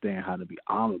understand how to be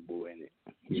honorable in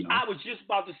it. I was just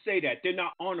about to say that they're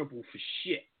not honorable for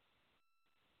shit.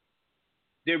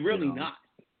 They're really not.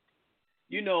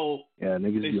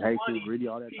 Niggas be hateful, greedy,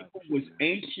 all that type of shit. People was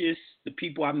anxious. The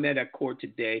people I met at court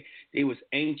today, they was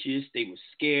anxious. They was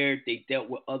scared. They dealt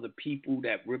with other people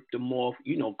that ripped them off,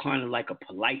 kind of like a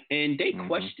polite. And they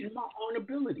questioned my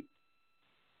honorability.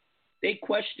 They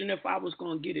questioned if I was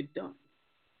going to get it done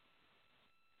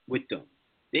with them.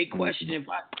 They questioned if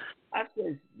I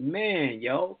said, man,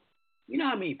 yo, you know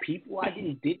how many people I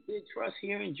did trust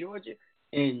here in Georgia?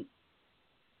 And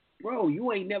bro,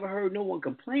 you ain't never heard no one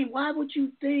complain. Why would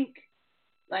you think?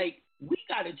 Like, we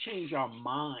got to change our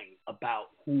mind about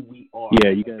who we are.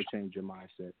 Yeah, you got to change your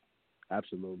mindset.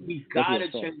 Absolutely. We got to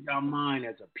change our mind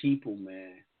as a people,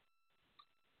 man.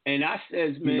 And I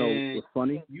says, man, what's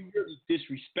funny? You really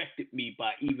disrespected me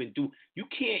by even you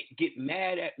can't get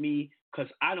mad at me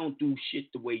because I don't do shit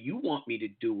the way you want me to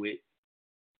do it.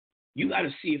 You got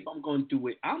to see if I'm going to do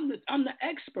it. I'm the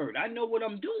expert. I know what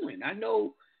I'm doing. I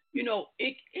know.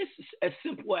 It's as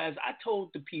simple as I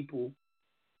told the people,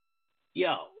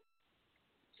 yo,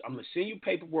 I'm going to send you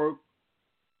paperwork,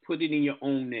 put it in your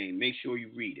own name, make sure you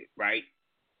read it, right?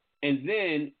 And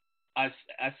then I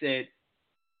said,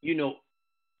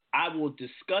 I will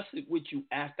discuss it with you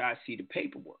after I see the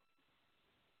paperwork,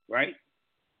 right?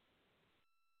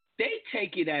 They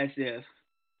take it as if,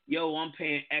 yo, I'm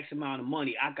paying X amount of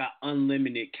money, I got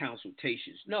unlimited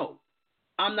consultations. No.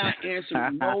 I'm not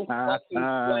answering no fucking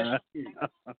questions.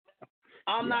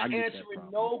 I'm not answering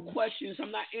no questions.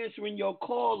 I'm not answering your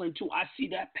call until I see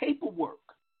that paperwork.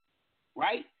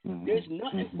 Right? There's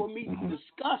nothing for me to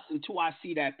discuss until I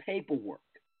see that paperwork.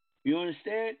 You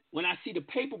understand? When I see the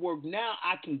paperwork now,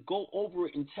 I can go over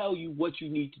it and tell you what you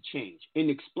need to change and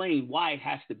explain why it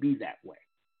has to be that way,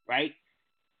 right?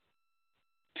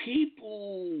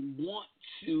 People want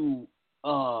to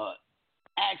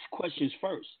ask questions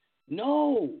first.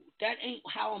 No, that ain't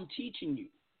how I'm teaching you.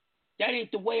 That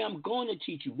ain't the way I'm going to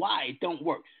teach you. Why? It don't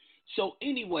work. So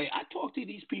anyway, I talked to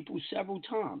these people several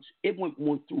times. It went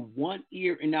through one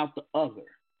ear and out the other,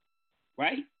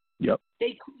 right? Yep.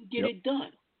 They couldn't get it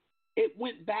done. It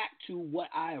went back to what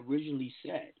I originally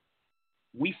said.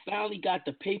 We finally got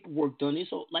the paperwork done.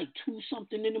 It's like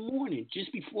 2-something in the morning,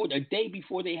 just before the day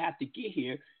before they have to get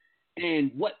here.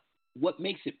 And what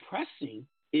makes it pressing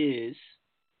is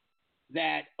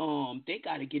that they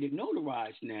got to get it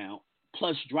notarized now,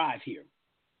 plus drive here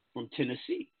from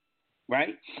Tennessee,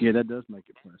 right? Yeah, that does make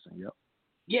it pressing. Yep.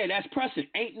 Yeah, that's pressing.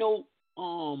 Ain't no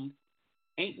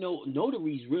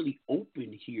notaries really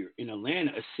open here in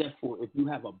Atlanta except for if you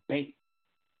have a bank.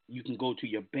 You can go to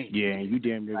your bank. Yeah, and you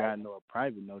damn near got to know a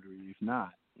private notary if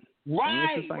not.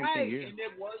 Right. And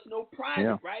there was no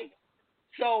private, right?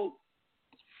 So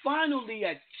finally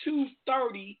at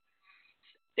 2:30,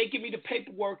 they give me the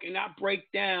paperwork and I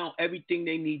break down everything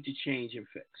they need to change and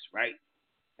fix, right?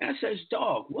 And I says,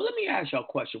 dog, well, let me ask y'all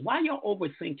a question. Why y'all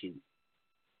overthinking?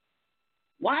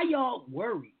 Why y'all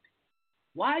worried?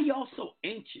 Why y'all so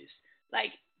anxious?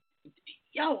 Like,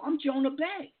 yo, I'm Jonah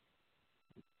Bay.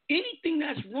 Anything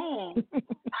that's wrong,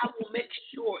 I will make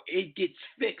sure it gets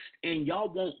fixed and y'all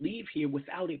won't leave here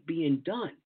without it being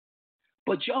done.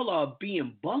 But y'all are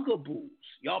being bugaboos.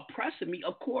 Y'all pressing me.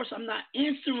 Of course, I'm not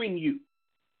answering you.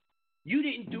 You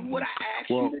didn't do what I asked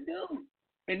you to do.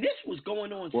 And this was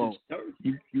going on since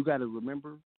Thursday. You got to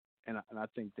remember, and I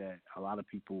think that a lot of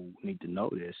people need to know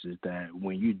this, is that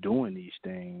when you're doing these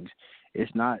things,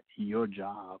 it's not your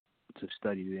job to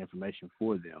study the information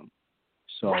for them.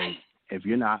 So if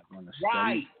you're not going to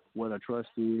study what a trust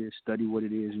is, study what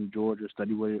it is in Georgia,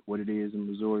 study what it is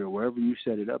in Missouri, or wherever you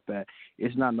set it up at,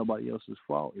 it's not nobody else's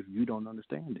fault if you don't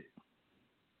understand it.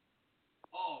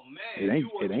 Oh, man.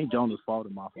 It ain't Jonah's fault or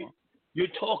my fault. You're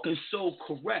talking so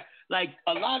correct. Like,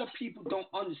 a lot of people don't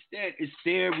understand it's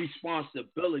their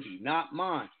responsibility, not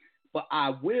mine. But I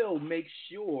will make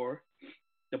sure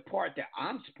the part that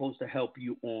I'm supposed to help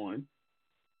you on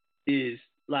is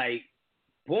like,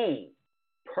 boom,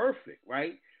 perfect,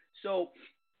 right? So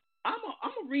I'm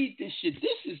gonna read this shit.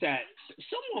 This is that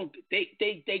someone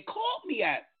they called me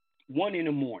at 1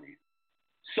 a.m.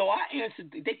 So I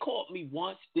answered. They called me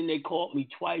once, then they called me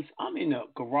twice. I'm in a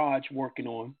garage working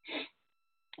on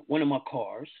one of my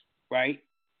cars, right?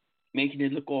 Making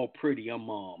it look all pretty. I'm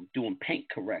doing paint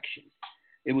correction.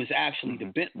 It was actually the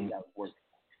Bentley I was working.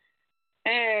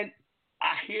 And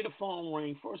I hear the phone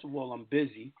ring. First of all, I'm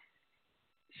busy.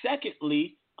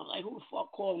 Secondly, I'm like, who the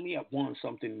fuck called me at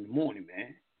 1-something in the morning,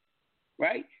 man?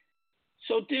 Right?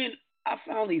 So then I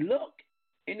finally look,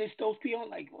 and it's those people. I'm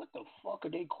like, what the fuck are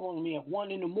they calling me at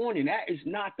 1 a.m? That is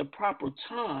not the proper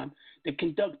time to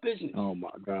conduct business. Oh, my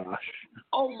gosh.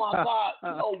 Oh, my God.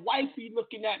 Yo, wifey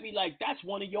looking at me like that's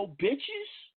one of your bitches?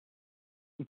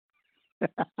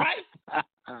 Right?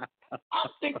 I'm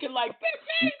thinking like, bitch,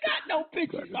 I ain't got no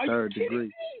bitches. Are you kidding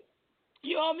me?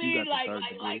 You know what I mean?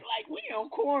 Like we on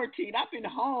quarantine. I've been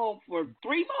home for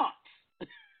 3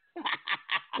 months.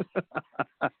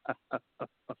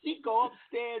 She go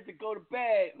upstairs to go to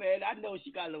bed, man. I know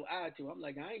she got a little attitude. I'm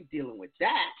like, I ain't dealing with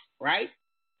that, right?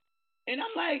 And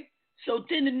I'm like, so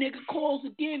then the nigga calls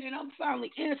again, and I'm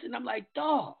finally answering. I'm like,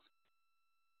 dog,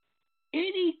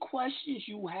 any questions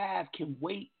you have can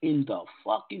wait in the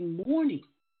fucking morning.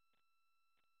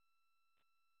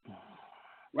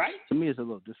 Right? To me, it's a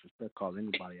little disrespect calling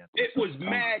anybody at this. It was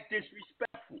mad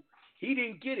disrespectful. He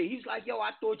didn't get it. He's like, yo,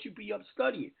 I thought you'd be up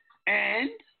studying. And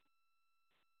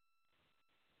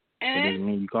it doesn't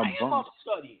mean you call I am up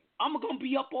studying. I'm going to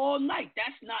be up all night.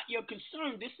 That's not your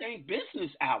concern. This ain't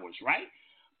business hours, right?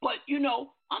 But, I'm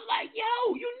like,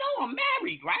 yo, I'm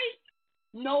married, right?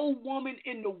 No woman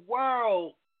in the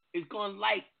world is going to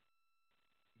like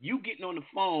you getting on the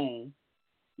phone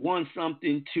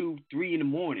 1-something, 2, 3 in the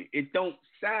morning. It don't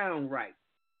sound right.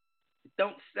 It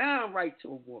don't sound right to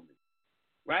a woman,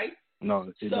 right?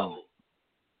 No, it don't.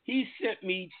 He sent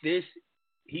me this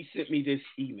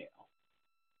email.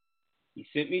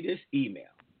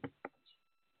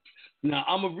 Now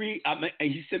I'm gonna read.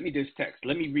 He sent me this text.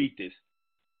 Let me read this.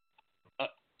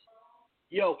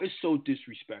 Yo, it's so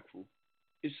disrespectful.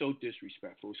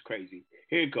 It's crazy.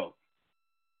 Here you go.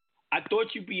 I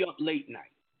thought you'd be up late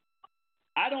night.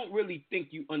 I don't really think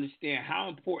you understand how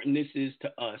important this is to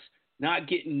us. Not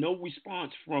getting no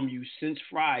response from you since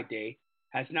Friday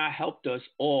has not helped us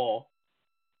all.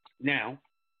 Now,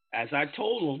 as I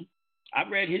told him, I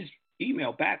read his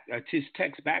email back, his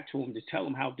text back to him to tell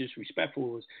him how disrespectful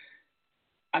it was.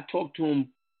 I talked to him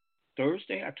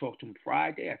Thursday, I talked to him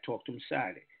Friday, I talked to him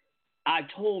Saturday. I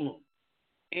told him,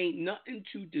 ain't nothing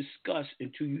to discuss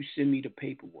until you send me the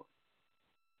paperwork.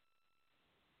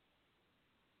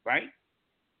 Right?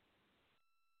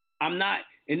 I'm not,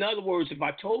 in other words, if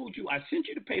I told you, I sent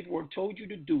you the paperwork, told you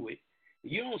to do it,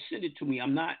 you don't send it to me,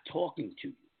 I'm not talking to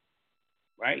you.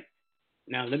 Right?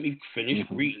 Now let me finish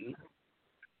reading.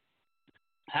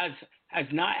 Has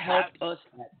not helped us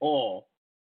at all,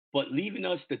 but leaving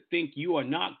us to think you are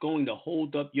not going to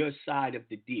hold up your side of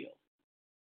the deal.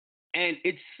 And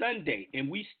it's Sunday, and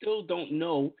we still don't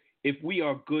know if we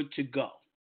are good to go.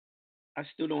 I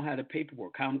still don't have the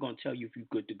paperwork. How am I going to tell you if you're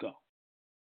good to go?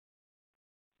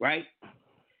 Right?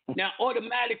 Now,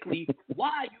 automatically,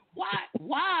 why?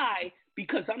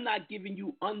 Because I'm not giving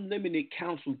you unlimited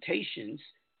consultations,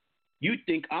 you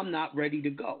think I'm not ready to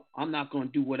go. I'm not going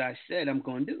to do what I said I'm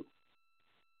going to do.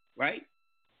 Right?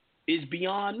 It's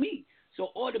beyond me. So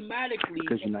automatically,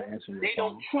 they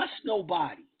don't trust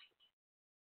nobody.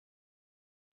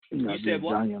 You're not being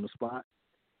Johnny on the spot.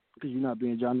 Because you're not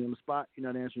being Johnny on the spot.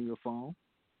 You're not answering your phone.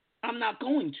 I'm not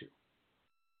going to.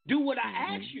 Do what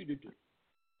I ask you to do.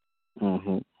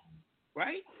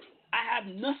 Right? I have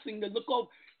nothing to look over.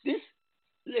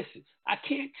 Listen, I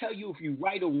can't tell you if you're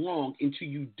right or wrong until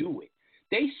you do it.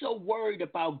 They so worried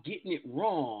about getting it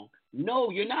wrong. No,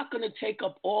 you're not going to take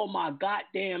up all my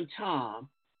goddamn time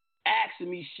asking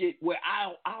me shit where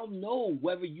I'll know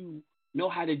whether you know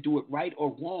how to do it right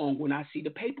or wrong when I see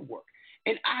the paperwork.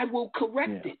 And I will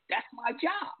correct it. That's my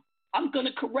job. I'm going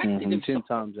to correct it. 10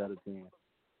 times out of 10.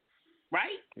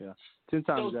 Right? Yeah. 10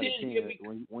 times out of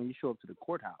 10, when you show up to the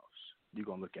courthouse, you're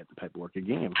going to look at the paperwork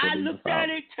again. I looked at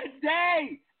it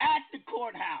today at the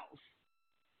courthouse.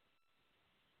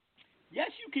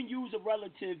 Yes, you can use a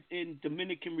relative in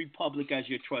Dominican Republic as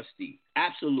your trustee.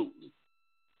 Absolutely.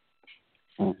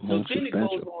 So then it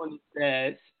goes on and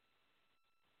says,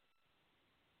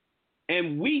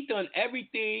 and we done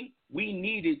everything we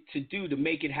needed to do to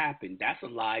make it happen. That's a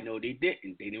lie. No, they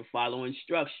didn't. They didn't follow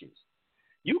instructions.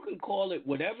 You can call it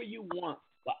whatever you want,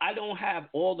 but I don't have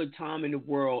all the time in the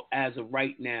world as of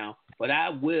right now, but I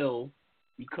will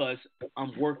because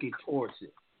I'm working towards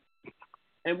it.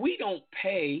 And we don't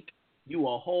pay you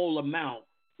a whole amount,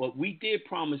 but we did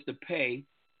promise to pay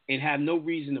and have no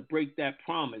reason to break that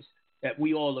promise that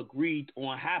we all agreed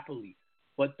on happily.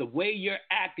 But the way you're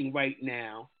acting right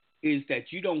now is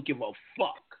that you don't give a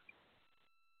fuck.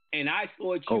 And I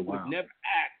thought you would never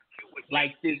act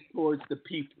like this towards the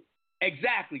people.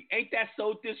 Exactly. Ain't that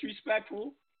so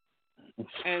disrespectful?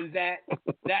 And that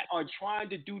are trying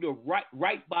to do the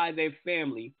right by their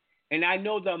family. And I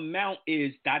know the amount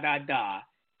is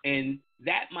and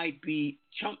that might be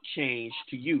chump change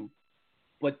to you,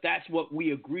 but that's what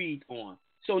we agreed on.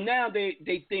 So now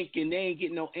they thinking they ain't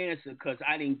getting no answer because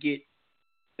I didn't get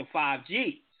the 5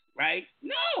 Gs, right?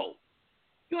 No,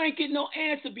 you ain't getting no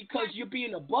answer because you're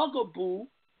being a bugaboo.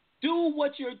 Do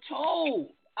what you're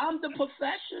told. I'm the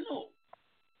professional.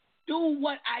 Do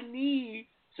what I need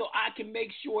so I can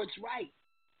make sure it's right.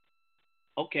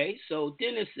 Okay, so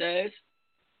then it says,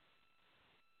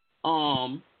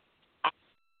 and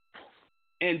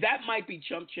that might be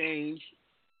chump change.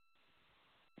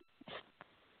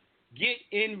 Get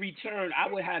in return,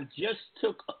 I would have just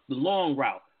took the long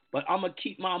route, but I'm going to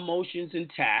keep my emotions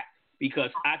intact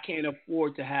because I can't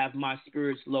afford to have my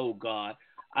spirits low, God.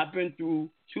 I've been through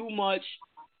too much,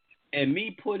 and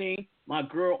me putting my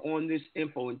girl on this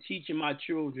info and teaching my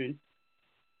children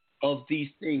of these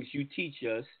things you teach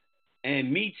us,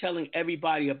 and me telling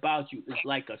everybody about you is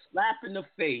like a slap in the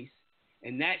face,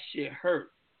 and that shit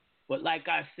hurt. But like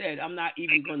I said, I'm not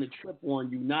even going to trip on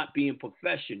you not being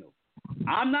professional.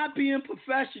 I'm not being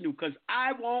professional because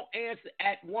I won't answer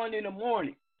at 1 in the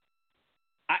morning.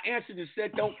 I answered and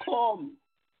said, don't call me.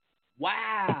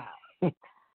 Wow.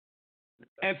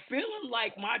 And feeling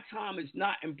like my time is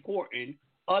not important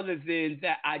other than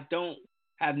that I don't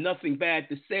have nothing bad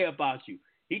to say about you.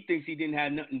 He thinks he didn't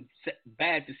have nothing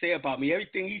bad to say about me.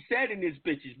 Everything he said in this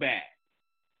bitch is bad.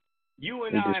 You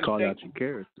and I just called out your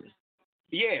character.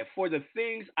 Yeah, for the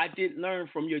things I did learn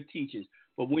from your teachings.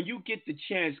 But when you get the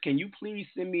chance, can you please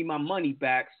send me my money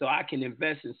back so I can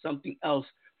invest in something else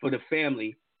for the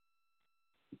family?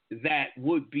 That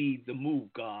would be the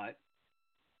move, God.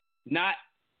 Not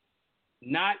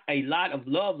a lot of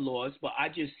love lost, but I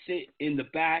just sit in the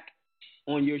back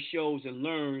on your shows and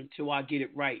learn till I get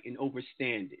it right and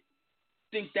overstand it. I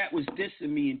think that was dissing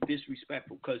me and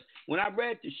disrespectful because when I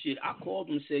read the shit, I called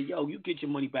him and said, yo, you get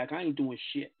your money back. I ain't doing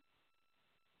shit.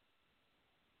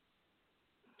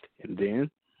 And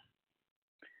then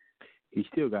he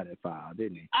still got it filed,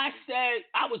 didn't he? I said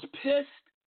I was pissed.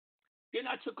 Then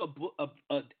I took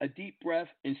a deep breath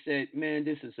and said, "Man,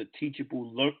 this is a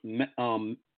teachable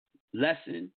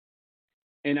lesson,"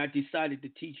 and I decided to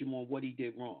teach him on what he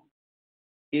did wrong,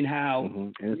 and how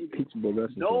and it's a teachable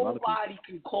lesson. Nobody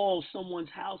can call someone's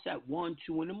house at 1,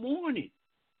 2 in the morning.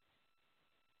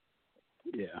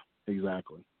 Yeah,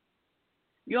 exactly.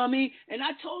 You know what I mean? And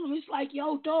I told him, it's like,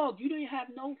 yo, dog, you didn't have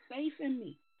no faith in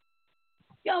me.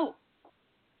 Yo,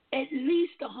 at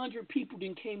least 100 people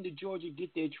then came to Georgia to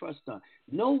get their trust done.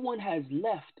 No one has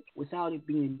left without it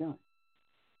being done.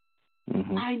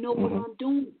 I know what I'm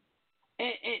doing.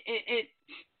 And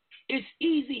it's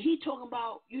easy. He talking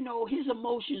about, his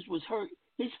emotions was hurt.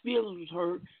 His feelings was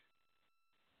hurt.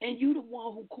 And you the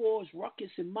one who caused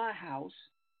ruckus in my house.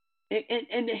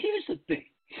 And here's the thing.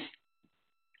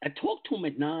 I talked to him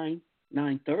at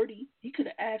 9:30. He could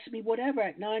have asked me whatever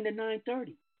at 9 to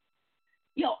 9:30.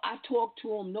 Yo, I talked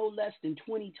to him no less than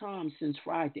 20 times since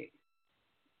Friday.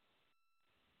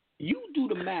 You do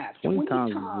the math. 20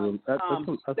 times that's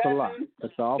a lot.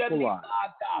 That's an awful lot.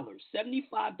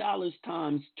 $75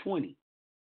 times 20.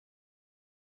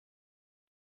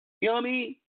 You know what I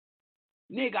mean?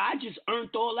 Nigga, I just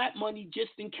earned all that money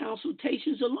just in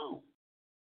consultations alone.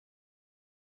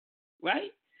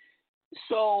 Right?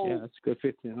 So yeah, that's a good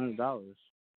 $1,500.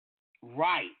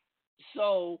 Right.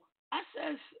 So I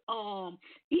says,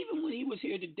 even when he was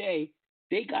here today,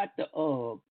 they got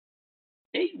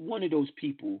they one of those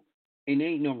people, and there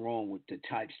ain't nothing wrong with the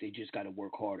types. They just got to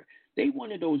work harder. They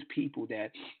one of those people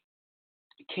that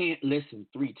can't listen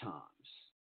 3 times.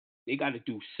 They got to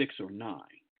do 6 or 9,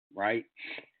 right?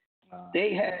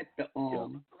 They had the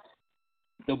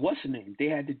what's the name? They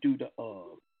had to do the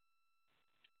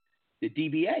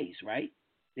DBAs, right?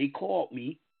 They called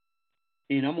me,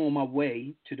 and I'm on my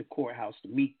way to the courthouse to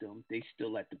meet them. They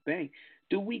still at the bank.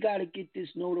 Do we got to get this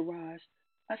notarized?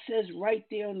 I says right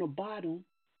there on the bottom,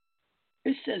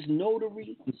 it says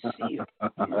notary seal.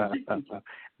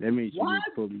 That means you need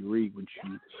to fully read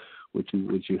what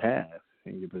you have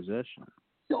in your possession.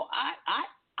 So I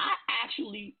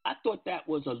thought that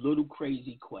was a little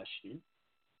crazy question,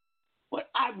 but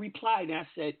I replied and I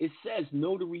said, it says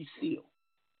notary seal.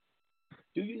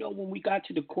 Do you know when we got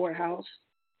to the courthouse,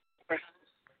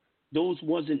 those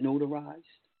wasn't notarized?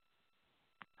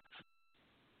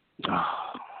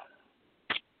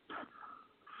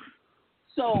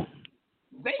 So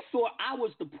they thought I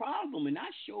was the problem, and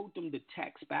I showed them the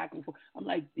text back and forth. I'm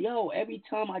like, yo, every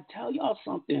time I tell y'all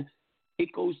something,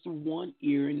 it goes through one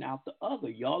ear and out the other.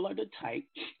 Y'all are the type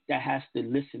that has to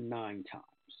listen 9 times.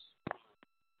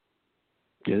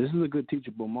 Yeah, this is a good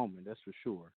teachable moment, that's for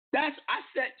sure. I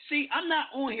said, see, I'm not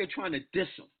on here trying to diss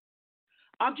them.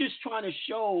 I'm just trying to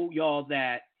show y'all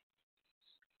that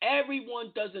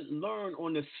everyone doesn't learn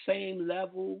on the same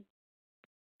level,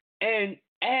 and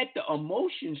add the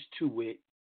emotions to it,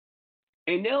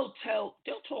 and they'll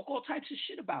talk all types of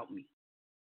shit about me.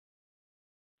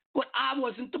 But I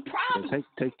wasn't the problem.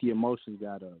 Take the emotions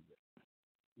out of it.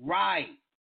 Right.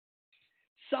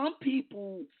 Some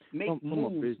people make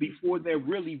moves before they're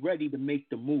really ready to make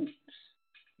the moves.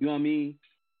 You know what I mean?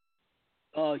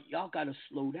 Y'all got to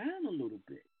slow down a little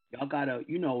bit. Y'all got to,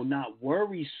 not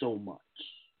worry so much.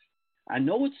 I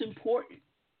know it's important.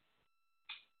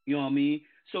 You know what I mean?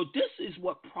 So this is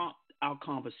what prompted our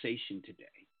conversation today.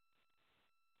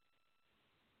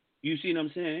 You see what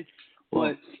I'm saying?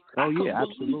 But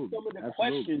absolutely. Some of the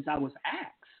questions I was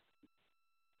asked.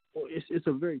 Well, it's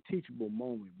a very teachable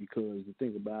moment, because the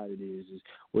thing about it is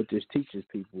what this teaches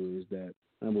people is that,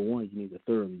 number one, you need to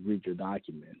thoroughly read your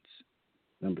documents.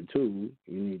 Number two,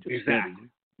 you need to study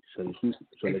so that you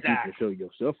can show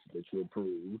yourself that you're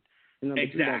approved. And number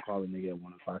three, don't call a nigga at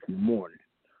 1 o'clock in the morning.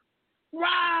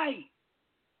 Right.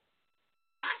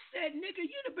 I said, nigga,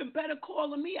 you'd have been better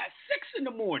calling me at 6 in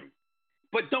the morning.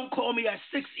 But don't call me at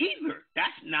 6 either.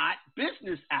 That's not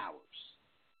business hours.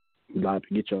 You got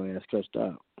to get your ass cussed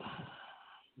out.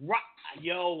 Right.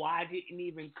 Yo, I didn't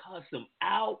even cuss him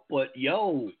out, but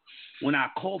yo, when I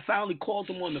finally called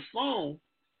him on the phone,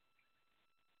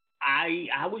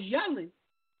 I was yelling.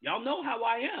 Y'all know how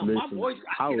I am. Listen, my voice,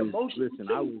 I get emotional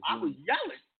too. I was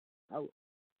yelling. I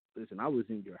was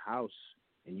in your house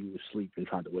and you were sleeping,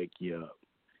 trying to wake you up.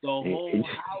 The whole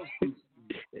house,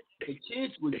 the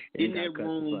kids was in their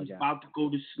rooms, about to go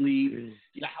to sleep.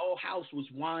 The whole house was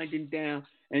winding down.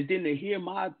 And then to hear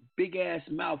my big-ass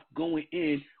mouth going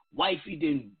in, wifey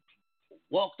then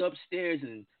walked upstairs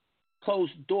and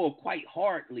closed the door quite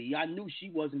hardly. I knew she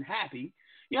wasn't happy.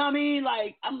 You know what I mean?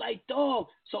 Like, I'm like, dog.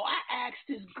 So I asked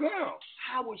this girl,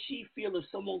 how would she feel if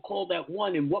someone called at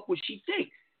 1, and what would she think?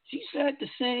 She said the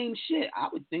same shit. I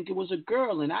would think it was a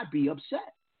girl, and I'd be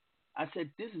upset. I said,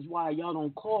 this is why y'all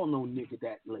don't call no nigga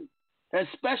that late,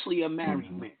 especially a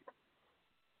married man.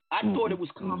 I thought it was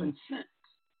common sense,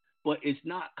 but it's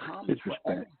not common for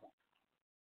everybody.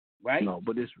 Right? No,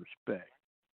 but it's respect.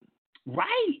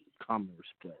 Right. Common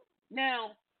respect.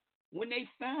 Now, when they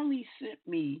finally sent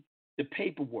me the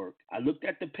paperwork, I looked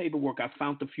at the paperwork. I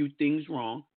found a few things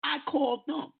wrong. I called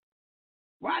them.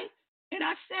 Right? And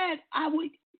I said I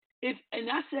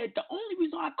said the only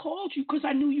reason I called you because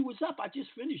I knew you was up. I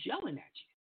just finished yelling at you.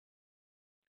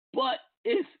 But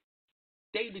if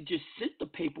they'd have just sent the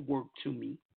paperwork to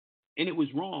me and it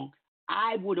was wrong,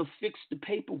 I would have fixed the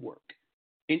paperwork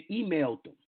and emailed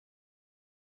them.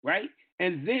 Right?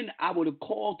 And then I would have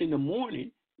called in the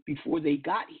morning before they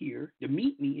got here to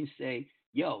meet me and say,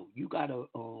 yo, you gotta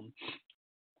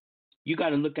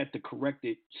look at the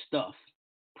corrected stuff,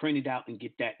 print it out and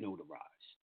get that notarized.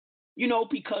 You know,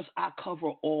 because I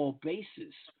cover all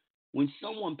bases. When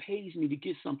someone pays me to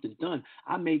get something done,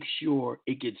 I make sure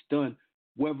it gets done,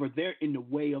 whether they're in the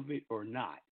way of it or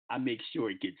not. I make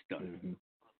sure it gets done.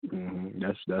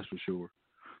 That's for sure.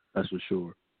 That's for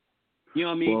sure. You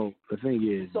know what I mean? Well, the thing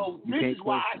is, so this is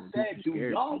why I said, do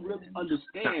y'all really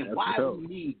understand why we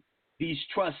need these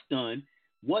trusts done?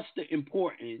 What's the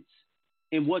importance,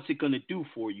 and what's it going to do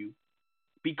for you?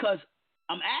 Because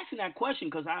I'm asking that question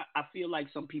because I feel like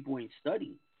some people ain't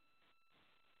studying.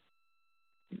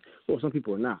 Well, some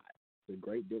people are not. It's a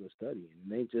great deal of studying.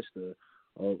 It ain't just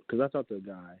because I talked to a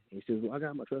guy, and he says, well, I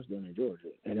got my trust done in Georgia,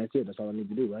 and that's it. That's all I need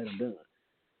to do, right? I'm done.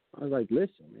 I was like,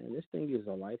 listen, man, this thing is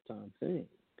a lifetime thing.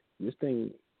 This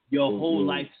thing, your whole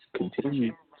life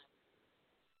continue.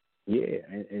 Yeah,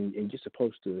 and you're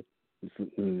supposed to,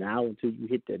 now until you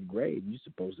hit that grade, you're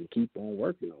supposed to keep on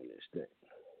working on this thing.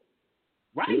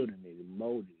 Right. Building it,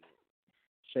 molding it,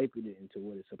 shaping it into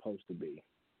what it's supposed to be.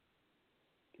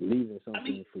 Leaving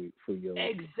something for your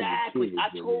exactly. For your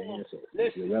kids, I told them,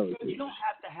 listen, relatives. You don't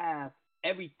have to have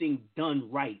everything done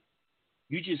right.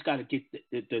 You just got to get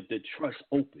the trust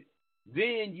open.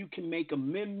 Then you can make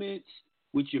amendments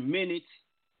with your minutes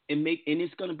and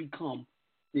it's going to become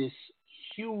this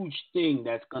huge thing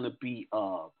that's going to be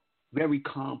very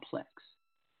complex.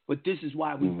 But this is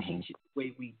why we teach it the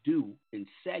way we do in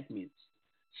segments,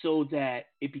 so that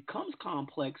it becomes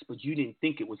complex, but you didn't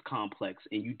think it was complex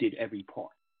and you did every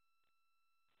part.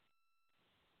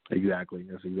 Exactly.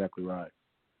 That's exactly right.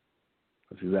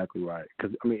 That's exactly right.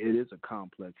 Because, I mean, it is a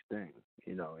complex thing.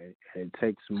 You know, it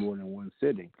takes more than one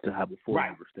sitting to have a full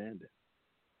understanding.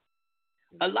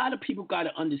 A lot of people got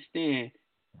to understand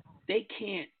they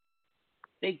can't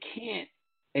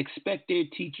expect their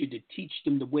teacher to teach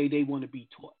them the way they want to be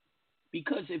taught.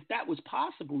 Because if that was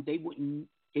possible, they wouldn't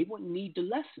need the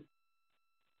lesson.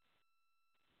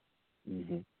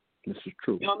 This is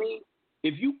true. You know what I mean?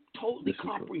 If you totally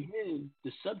comprehend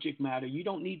the subject matter, you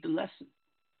don't need the lesson.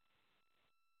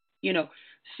 You know,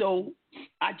 so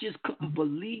I just couldn't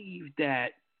believe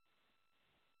that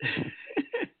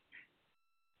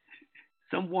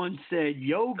someone said,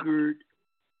 yogurt,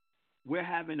 we're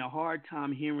having a hard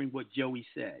time hearing what Joey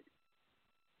said.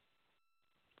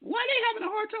 Why are they having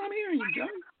a hard time hearing you,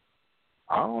 Joey?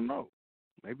 I don't know.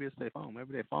 Maybe it's their phone.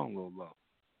 Maybe their phone goes low.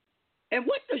 And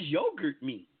what does yogurt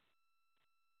mean?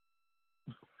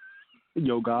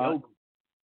 Yo, God. Yogurt.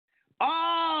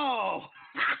 Oh!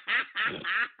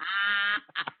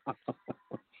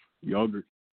 Yogurt.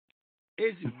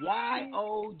 It's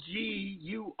YOGURT.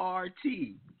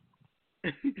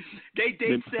 They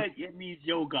said it means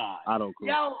yo God. I don't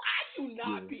Yo, I do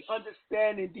not be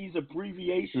understanding these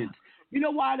abbreviations. You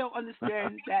know why I don't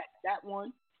understand that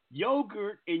one?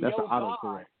 Yogurt and That's yo God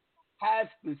autocorrect. has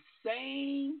the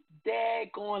same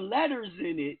daggone letters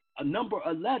in it, a number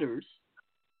of letters.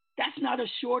 That's not a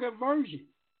shorter version.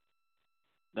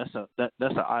 That's an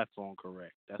iPhone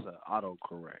correct. That's an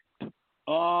autocorrect.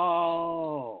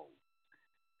 Oh.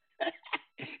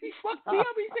 He fucked me up.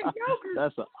 He said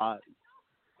yogurt.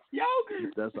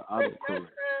 Yogurt. That's an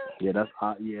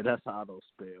autocorrect. That's auto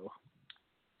spell.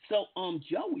 So,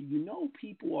 Joey, you know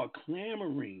people are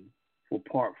clamoring for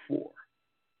part 4.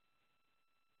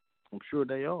 I'm sure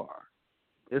they are.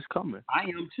 It's coming. I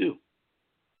am too.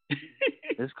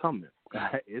 It's coming.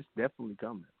 It's definitely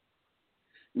coming.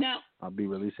 Now, I'll be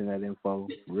releasing that info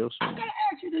real soon. I gotta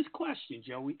ask you this question,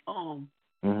 Joey.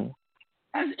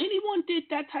 Has anyone did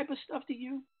that type of stuff to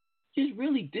you? Just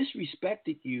really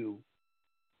disrespected you,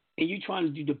 and you trying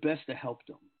to do the best to help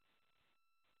them?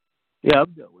 Yeah,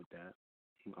 I've dealt with that.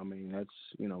 I mean, that's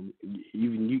you know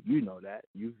that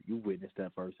you witnessed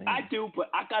that firsthand. I do, but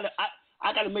I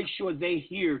gotta make sure they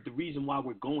hear the reason why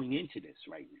we're going into this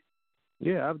right now.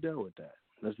 Yeah, I've dealt with that.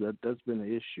 That's been an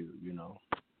issue,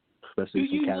 especially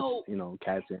some cats,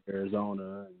 cats in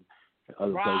Arizona and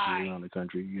other places around the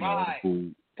country,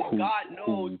 who God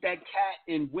knows that cat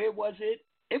in where was it?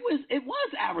 It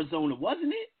was Arizona,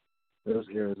 wasn't it? It was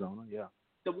Arizona, yeah.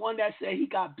 The one that said he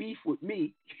got beef with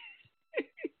me.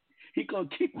 He gonna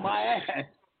kick my ass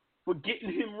for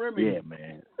getting him remedy. Yeah,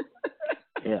 man.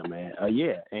 Yeah, man.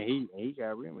 Yeah, and he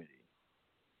got remedy.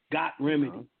 Got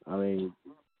remedy. I mean,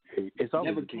 it's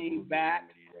always never came back.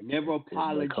 Never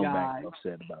apologized. Come back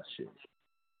upset about shit.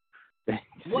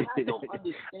 What I don't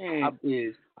understand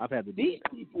is these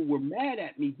people were mad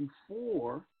at me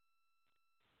before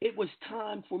it was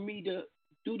time for me to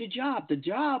do the job. The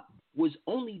job was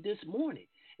only this morning,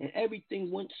 and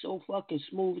everything went so fucking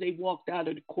smooth. They walked out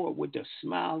of the court with a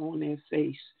smile on their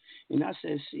face, and I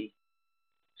said, see,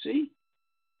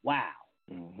 wow.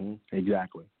 Mm-hmm.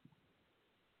 Exactly.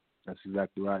 That's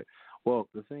exactly right. Well,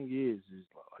 the thing is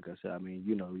like I said, I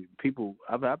mean, people.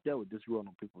 I've dealt with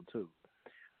disgruntled people too,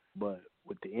 but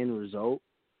with the end result,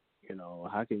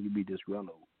 how can you be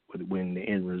disgruntled when the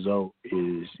end result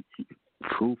is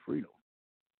true freedom?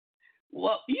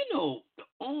 Well, the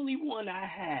only one I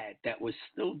had that was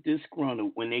still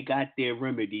disgruntled when they got their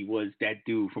remedy was that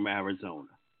dude from Arizona.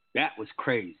 That was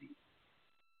crazy.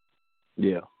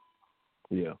 Yeah.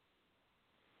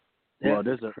 Well,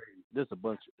 there's a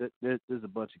bunch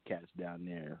of cats down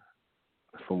there,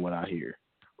 from what I hear,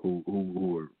 who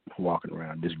are walking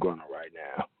around disgruntled right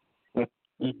now.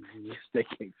 They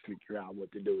can't figure out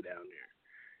what to do down there.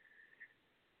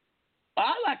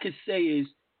 All I can say is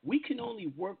we can only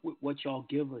work with what y'all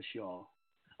give us, y'all.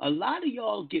 A lot of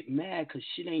y'all get mad because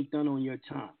shit ain't done on your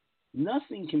time.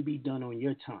 Nothing can be done on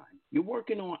your time. You're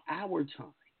working on our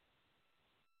time.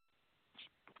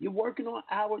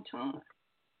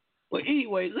 But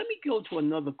anyway, let me go to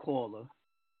another caller.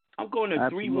 I'm going to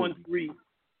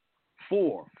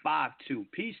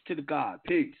 313-452. Peace to the God.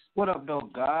 Peace. What up, though,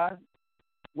 God?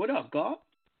 What up, God?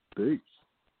 Peace.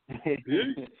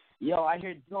 Yo, I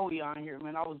hear Joey on here,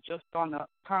 man. I was just on a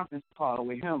conference call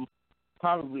with him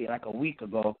probably like a week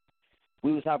ago.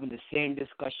 We was having the same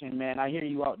discussion, man. I hear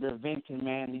you out there venting,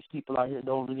 man. These people out here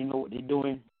don't really know what they're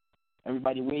doing.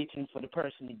 Everybody waiting for the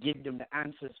person to give them the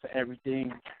answers for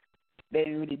everything. They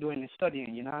ain't really doing the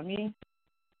studying, you know what I mean?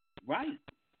 Right.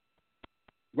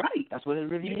 That's what it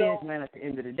really is, man, at the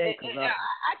end of the day. I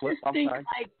just think,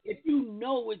 like, if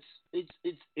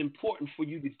it's important for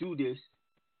you to do this,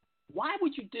 why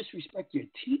would you disrespect your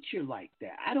teacher like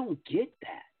that? I don't get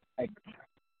that.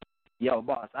 Yo,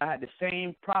 boss, I had the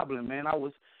same problem, man. I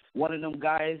was one of them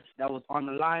guys that was on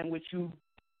the line with you.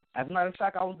 As a matter of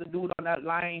fact, I was the dude on that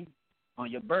line on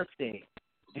your birthday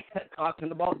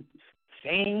talking about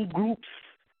same groups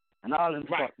and all that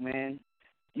stuff, man.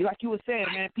 Like you were saying,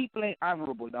 man, people ain't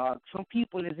honorable, dog. Some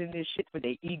people is in this shit for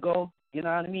their ego, you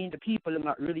know what I mean? The people are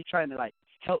not really trying to, like,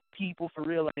 help people for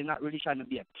real, or they're not really trying to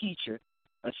be a teacher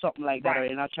or something like that, or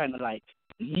they're not trying to, like,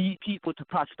 lead people to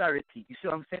prosperity. You see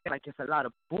what I'm saying? Like, it's a lot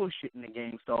of bullshit in the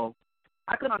game. So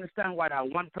I can understand why that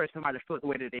one person might have felt the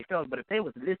way that they felt, but if they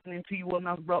was listening to you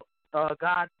enough, bro,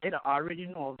 God, they'd already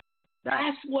know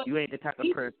that you ain't the type of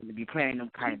person to be playing them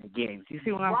kind of games. You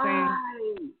see what I'm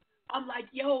saying? I'm like,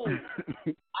 yo, I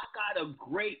got a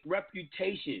great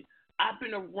reputation. I've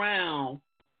been around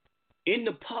in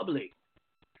the public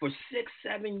for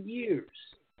 6-7 years,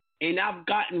 and I've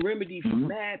gotten remedy from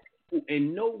mad people,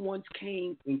 and no one's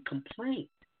came and complained.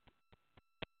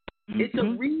 It's a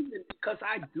reason, because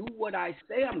I do what I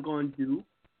say I'm going to do,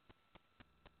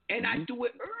 and I do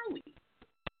it early.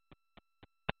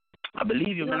 I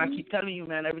believe you, man. I keep telling you,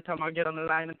 man. Every time I get on the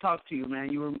line and talk to you, man,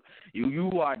 you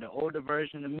are the older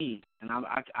version of me, and I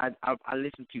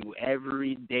listen to you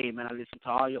every day, man. I listen to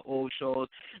all your old shows.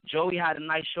 Joey had a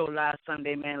nice show last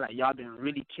Sunday, man. Like, y'all been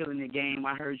really killing the game.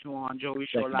 I heard you on Joey's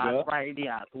show last Friday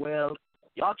as well.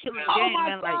 Y'all killing the game,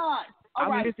 man. God. Like,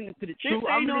 I'm listening to the truth.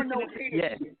 This ain't on no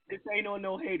hater shit. This ain't on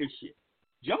no hater shit.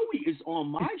 Joey is on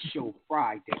my show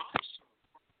Friday.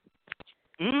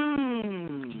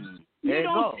 There you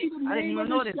go. See the I didn't even name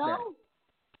notice of the that. show?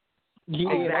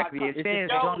 Yeah, exactly. It says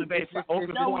Jonah Bay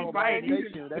open on Friday.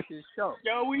 That's his show.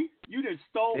 Joey, you just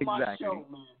stole my show,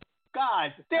 man.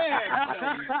 God damn.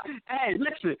 Hey,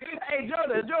 listen. Hey,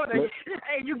 Jonah.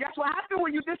 Hey, you guess what happened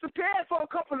when you disappeared for a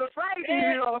couple of Fridays?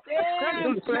 Damn,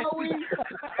 Joey.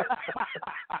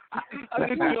 I'm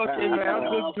just joking, man. I'm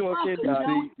just joking.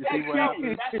 See what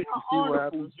happened? That's not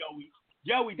honorable, Joey.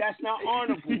 Joey, that's not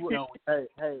honorable, Joey. Hey,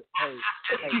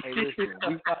 listen.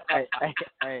 Listen.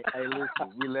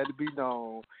 We let it be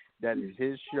known that it's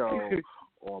his show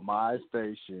on my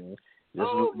station.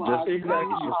 Just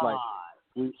like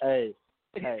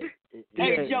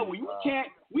Hey, Joey,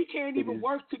 we can't even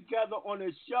work together on a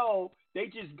show. They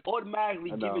just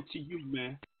automatically give it to you,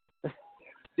 man.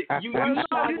 You shining that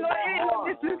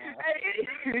hard.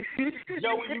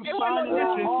 Joey, you shining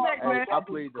that hard. I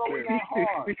played the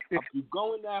fair. You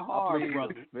going that hard,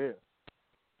 brother.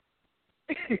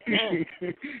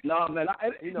 No, man.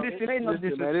 This ain't no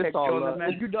disrespect, Jonah,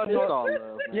 man. You don't know.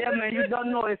 Yeah, man. You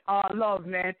don't know it's all love,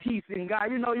 man. Peace and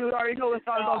God. You already know it's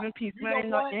all love and peace,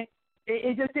 man.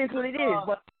 It just is what it is.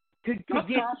 But to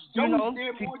get, you know,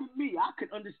 there more than me. I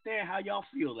could understand how y'all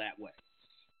feel that way.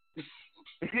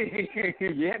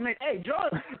 Yeah, man. Hey,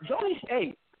 Joey,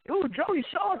 hey, dude, Joey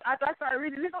shows. I started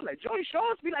reading this. I'm like, Joey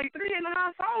shows be like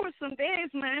 3.5 hours some days,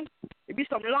 man. It be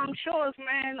some long shows,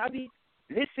 man. I be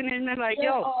listening and like,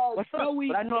 yo, what's up? Joey,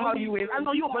 but I know how you is. I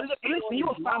know you, but listen, you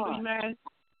a family man.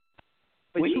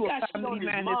 But when you a family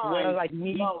man as well, like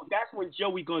me. No, that's when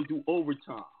Joey gonna do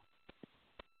overtime.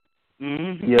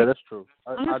 Mm-hmm. Yeah, that's true.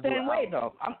 I'm the same way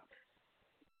though.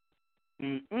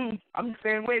 I'm the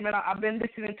same way, man. I've been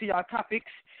listening to y'all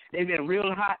topics. They've been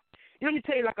real hot. You know, let me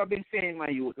tell you, like I've been saying, my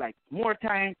youth, like more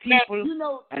time, people. Now, you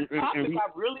know, and I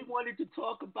really wanted to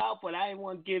talk about, but I didn't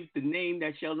want to give the name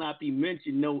that shall not be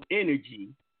mentioned no energy.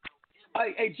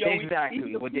 Hey, Joey, exactly.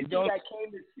 even the people that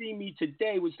came to see me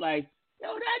today was like,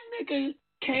 yo, that nigga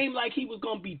came like he was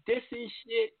gonna be dissing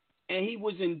shit, and he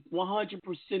was in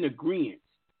 100% agreement.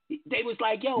 They was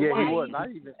like, yo, yeah, why he was.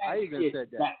 I even said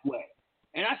that way.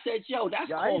 And I said, yo, that's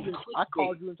called I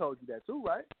called you and told you that too,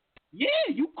 right? Yeah,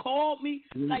 you called me.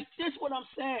 Like, this what I'm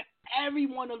saying.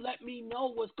 Everyone will let me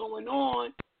know what's going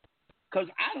on, because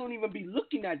I don't even be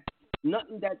looking at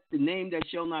nothing that the name that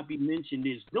shall not be mentioned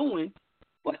is doing.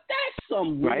 But that's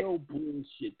some real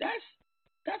bullshit.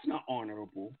 That's not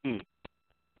honorable.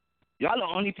 Y'all the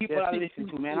only people I listen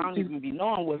to, man. I don't even be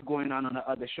knowing what's going on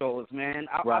the other shows, man.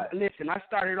 Listen, I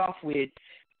started off,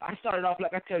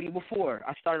 like I tell you before,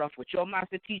 I started off with your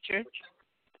master teacher.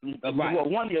 Well,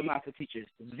 one of your master teachers,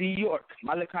 Z York,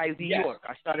 Malachi Z York.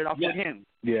 I started off with him.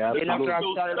 Yeah, then after I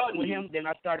started off with him, then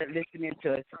I started listening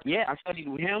to, I studied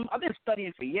with him. I've been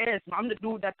studying for years. I'm the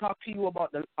dude that talked to you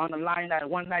about on the line that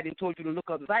one night and told you to look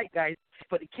up Zeitgeist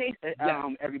for the case that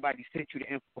everybody sent you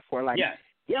the info for. Like,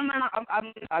 yeah, man,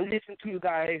 I listen to you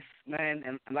guys, man,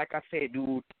 and like I said,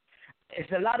 dude,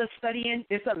 it's a lot of studying.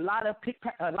 It's a lot of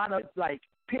like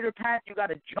pitter pat. You got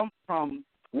to jump from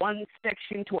one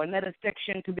section to another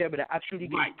section to be able to actually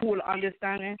get full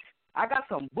understanding. I got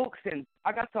some books and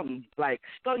I got some like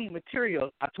study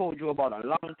material I told you about a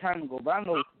long time ago, but I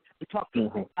know we talked to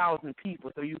 2,000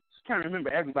 people, so you can't remember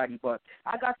everybody, but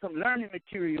I got some learning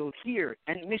material here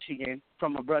in Michigan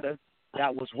from a brother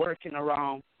that was working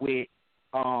around with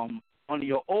one of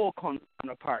your old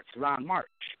counterparts, Ron March,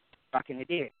 back in the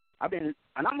day. And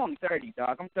I'm only 30,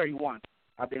 dog. I'm 31.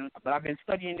 I've been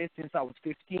studying this since I was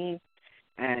 15.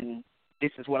 And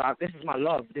this is my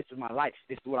love. This is my life.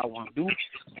 This is what I want to do.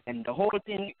 And the whole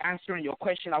thing, answering your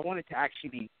question, I wanted to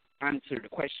actually answer the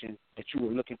question that you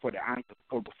were looking for the answer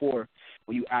for before,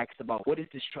 when you asked about what is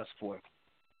this trust for.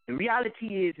 The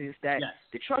reality is that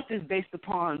the trust is based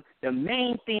upon the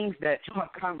main things that our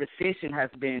conversation has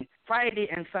been Friday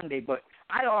and Sunday. But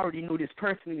I already knew this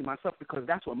personally myself, because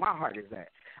that's where my heart is at.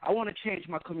 I want to change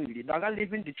my community. Dog, I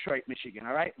live in Detroit, Michigan,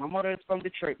 all right? My mother is from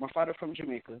Detroit. My father from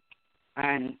Jamaica.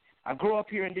 And I grew up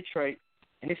here in Detroit,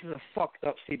 and this is a fucked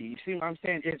up city. You see what I'm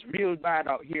saying? It's real bad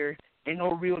out here. Ain't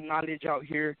no real knowledge out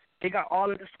here. They got all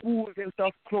of the schools and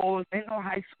stuff closed. Ain't no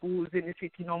high schools in the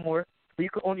city no more. But you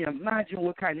can only imagine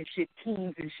what kind of shit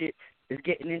teens and shit is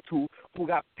getting into, who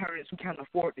got parents who can't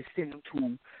afford to send them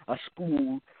to a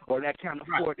school, or that can't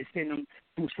afford to send them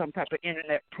through some type of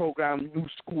internet program, new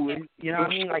school. You know what I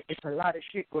mean? Like, it's a lot of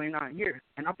shit going on here.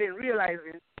 And I've been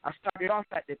realizing, I started off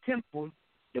at the temple,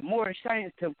 the Moorish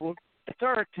Science Temple, the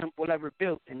third temple ever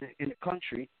built in the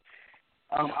country,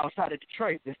 outside of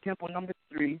Detroit. This temple number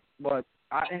 3, but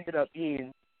I ended up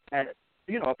being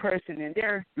a person in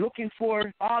there looking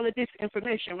for all of this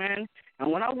information, man. And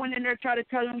when I went in there trying to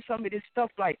tell them some of this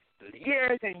stuff, like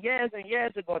years and years and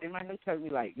years ago, they might tell me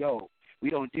like, yo, we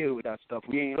don't deal with that stuff.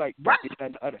 We ain't like this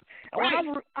and the other.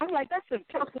 And I'm like, that's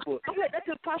impossible. That's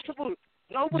impossible.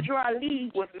 Noble Ali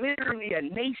was literally a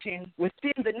nation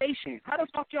within the nation. How the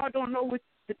fuck y'all don't know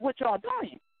what y'all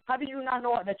doing? How do you not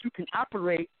know that you can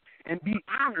operate and be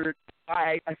honored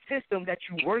by a system that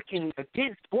you're working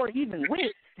against or even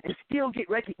with, and still get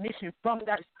recognition from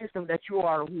that system that you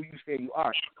are who you say you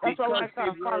are? That's all I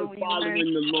started following the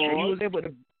law. And he was able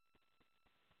to.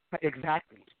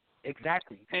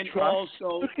 Exactly. And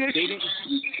also, they didn't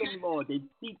teach them law.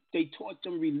 They taught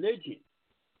them religion.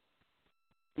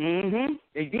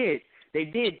 They did. They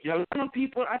did. A lot of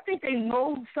people, I think they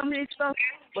know some of this stuff,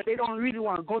 but they don't really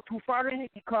want to go too far in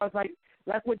it because, like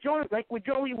what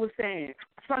Joey was saying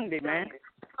Sunday, man.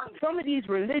 Some of these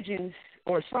religions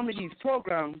or some of these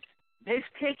programs, they've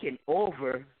taken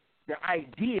over the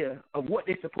idea of what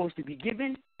they're supposed to be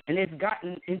given, and they've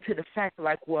gotten into the fact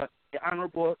like what the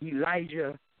Honorable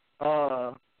Elijah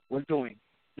was doing.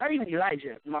 Not even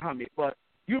Elijah Muhammad, but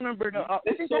you remember the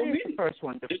the first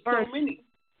one. The first, so many.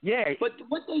 Yeah. But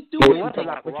what they do it is was a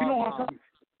lot, but you know what I'm talking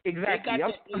Exactly.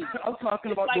 I'm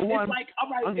talking about the one. It's like, all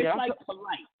right, it's like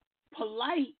Polite.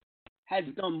 Polite has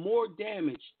done more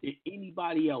damage than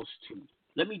anybody else to me.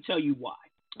 Let me tell you why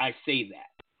I say that.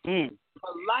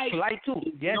 Polite too.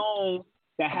 is known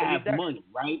to have money,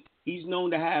 right? He's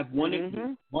known to have one of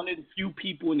the few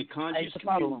people in the conscious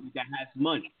community that has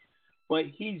money. But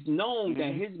he's known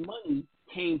that his money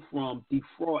came from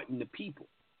defrauding the people,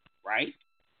 right?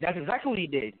 That's exactly what he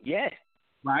did. Yes.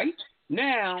 Right?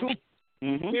 Now,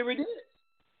 here it is.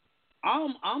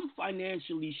 I'm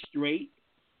financially straight,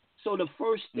 so the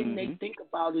first thing they think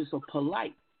about is a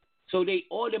Polite. So they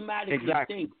automatically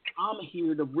think I'm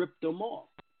here to rip them off.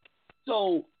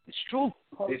 So it's true.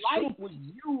 Polite was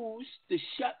used to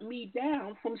shut me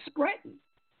down from spreading.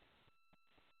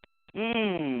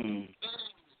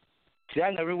 See,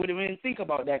 I never would even think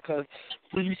about that because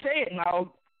when you say it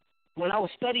now, when I was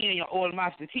studying your old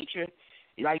master teacher,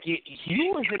 like you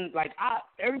was in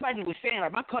everybody was saying,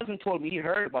 like my cousin told me he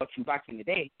heard about you back in the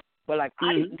day, but like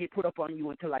I didn't get put up on you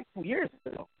until like 2 years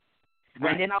ago.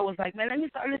 Right. And then I was like, man, let me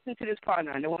start listening to this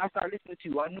partner. And then when I started listening to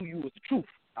you, I knew you was the truth.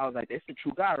 I was like, that's the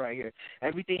true guy right here.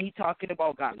 Everything he talking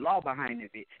about got law behind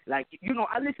it. Like, you know,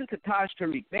 I listened to Taj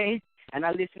Tariq Bey and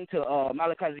I listened to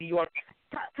Malachi Z. York.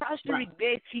 Taj Tariq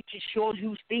Bey teaches, shows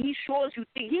you things. He shows you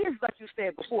things. He is, like you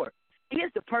said before, he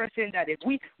is the person that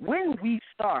when we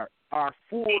start our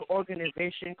full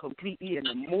organization completely and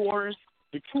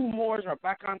the two Moors are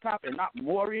back on top and not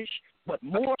Moorish, but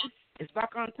Moors is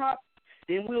back on top,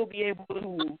 then we'll be able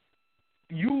to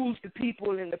use the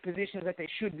people in the positions that they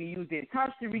should be used in.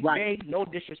 Taj Tariq Bey, no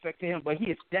disrespect to him, but he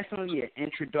is definitely an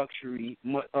introductory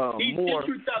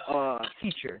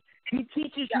teacher. He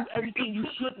teaches you everything you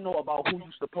should know about who you're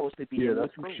supposed to be and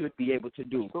what you should be able to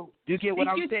do. Do you get what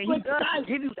I'm saying? He does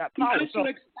give you that power. He's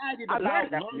excited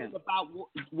about learning about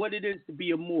what it is to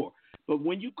be a Moor. But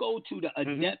when you go to the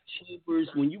adept chambers,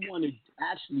 when you want to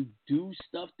actually do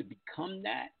stuff to become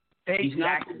that, he's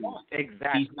not the one.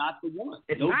 Exactly. He's not the one.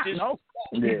 He's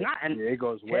not. And it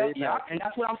goes way back. And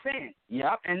that's what I'm saying.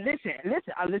 Yep. And listen.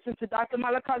 I listened to Dr.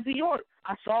 Malachi Z. York.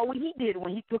 I saw what he did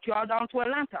when he took y'all down to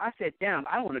Atlanta. I said, damn,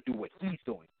 I want to do what he's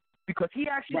doing. Because he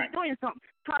actually is doing something.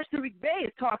 Taj Tariq Bey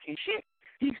is talking shit.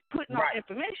 He's putting out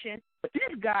information, but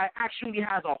this guy actually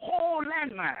has a whole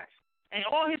landmass. And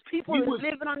all his people are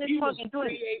living on this fucking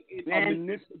doing it. A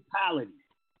municipality.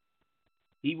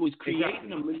 He was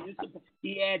creating a municipal.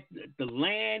 He had the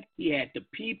land, he had the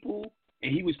people,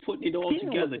 and he was putting it all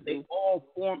together. They all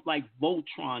formed like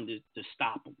Voltron to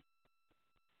stop him.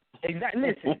 Exactly.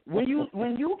 Listen, when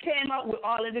you came out with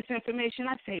all of this information,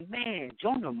 I say, man,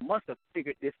 Jonah must have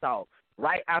figured this out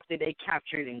right after they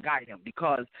captured and got him.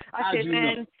 Because I said,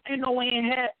 man, ain't no way in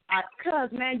hell.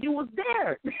 Cause man, you was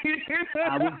there.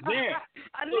 I was there.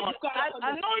 I know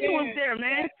you was there,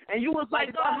 man. And you was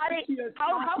like,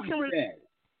 how can we?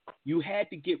 You had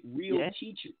to get real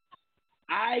teachers.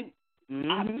 I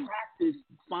practiced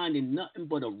finding nothing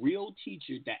but a real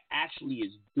teacher that actually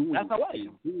is doing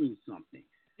something.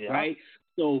 Yeah. Right?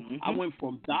 So I went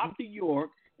from Dr.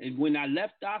 York, and when I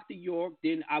left Dr. York,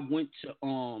 then I went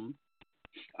to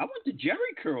Jerry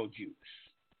Curl Juice.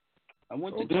 I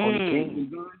went to Tony King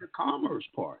and learned the commerce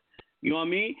part. You know what I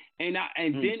mean? And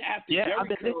then after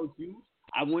Jerry Curl Juice,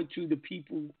 I went to the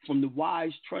people from the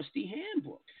Wise Trustee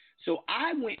Handbook. So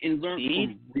I went and learned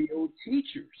from real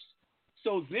teachers.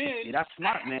 So then that's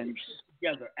smart, man.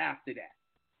 Together after that.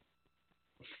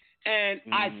 And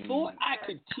I thought I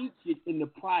could teach it in the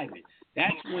private.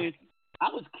 That's when I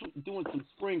was doing some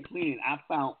spring cleaning. I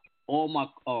found all my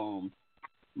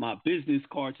my business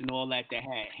cards and all that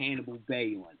had Hannibal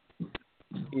Bay on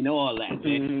it and all that,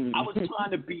 man. I was trying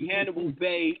to be Hannibal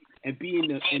Bay and be in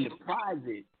the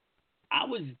private. I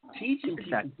was teaching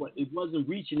people, but it wasn't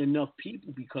reaching enough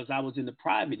people because I was in the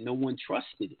private. No one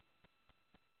trusted it.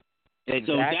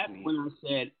 Exactly. So that's when I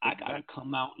said, I got to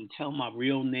come out and tell my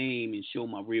real name and show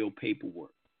my real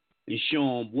paperwork and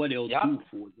show them what they'll do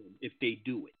for them if they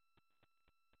do it.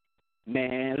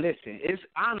 Man, listen, it's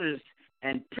honors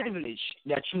and privilege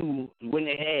that you went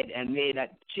ahead and made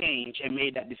that change and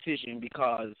made that decision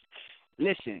because,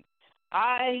 listen,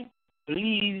 I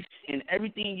believe in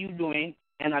everything you're doing.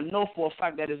 and I know for a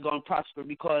fact that it's going to prosper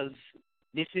because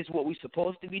this is what we're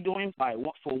supposed to be doing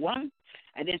for one,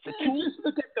 and then for two, just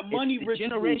look at the money the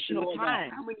rituals. generational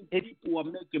time. How many people are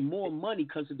making more money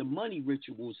because of the money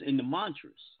rituals and the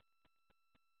mantras?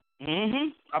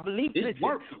 I believe it's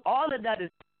work. All of that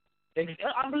is.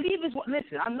 I believe it's what.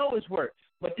 Listen, I know it's work,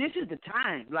 but this is the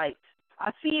time. Like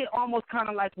I see it almost kind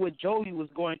of like what Joey was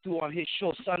going through on his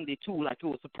show Sunday too. Like it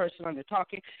was a person on there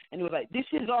talking, and he was like, "This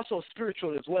is also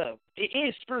spiritual as well. It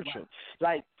is spiritual.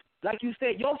 Like you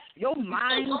said, your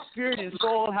mind, spirit, and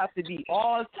soul have to be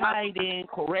all tied in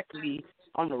correctly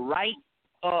on the right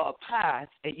path,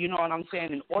 and you know what I'm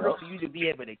saying, in order for you to be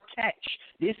able to catch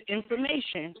this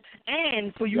information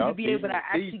and for you to be able to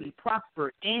actually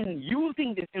prosper in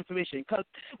using this information. Because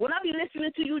when I be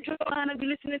listening to you, Joe, and I be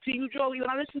listening to you, Joey,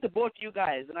 when I listen to both of you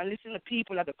guys, and I listen to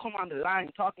people that come on the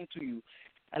line talking to you,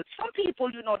 and some people,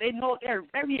 they're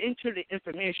very into the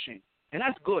information, and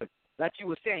that's good. Like you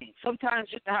were saying, sometimes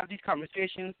just to have these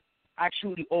conversations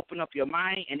actually open up your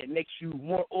mind, and it makes you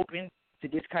more open to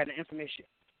this kind of information.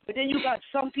 But then you got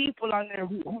some people on there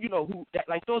who that,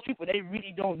 like those people, they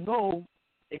really don't know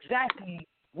exactly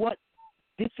what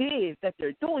this is that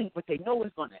they're doing, but they know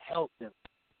it's going to help them.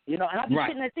 And I'm just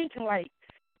sitting there thinking, like,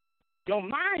 your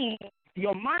mind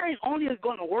only is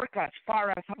going to work as far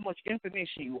as how much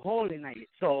information you hold in it.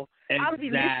 So I'll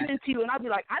be listening to you, and I'll be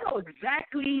like, I know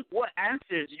exactly what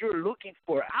answers you're looking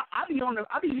for. I'll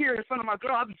be here in front of my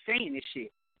girl. I'll be saying this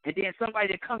shit, and then somebody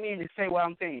will come in and say what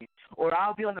I'm saying, or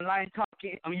I'll be on the line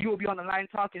talking. You'll be on the line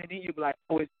talking, and then you'll be like,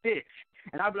 oh, it's this,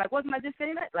 and I'll be like, wasn't I just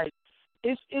saying that? Like,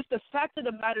 it's the fact of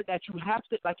the matter that you have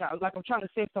to, like I'm trying to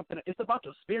say something. It's about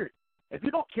your spirit. If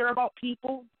you don't care about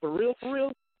people for real,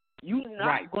 you're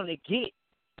not going to get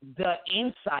the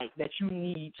insight that you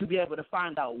need to be able to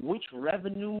find out which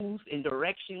revenues and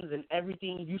directions and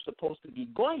everything you're supposed to be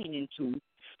going into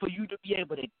for you to be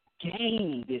able to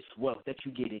gain this wealth that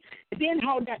you're getting. And then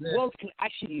how that wealth can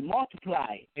actually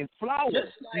multiply and flower.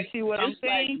 You see what I'm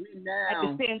saying? Like we now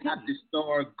have to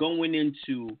start going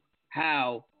into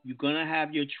how you're going to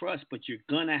have your trust, but you're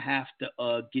going to have to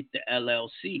get the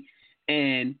LLC.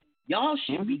 And y'all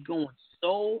should be going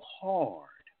so hard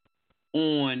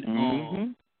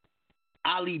on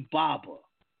Alibaba.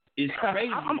 It's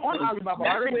crazy. I'm on Alibaba.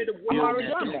 That's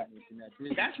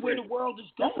where the world is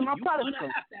going. You're going to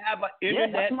have an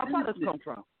internet. That's where my products come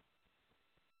from.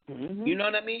 You know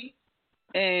what I mean?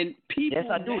 And people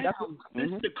now,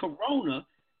 since the corona,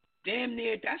 damn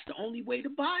near, that's the only way to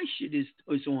buy shit is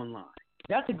online.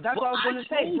 That's what I was going to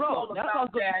say, bro. That's what I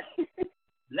was going to say.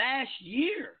 Last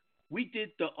year, we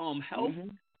did the health,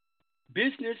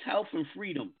 business, health, and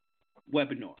freedom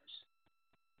webinars.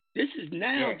 This is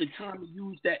now the time to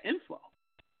use that info.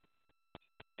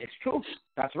 It's true.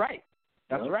 That's right.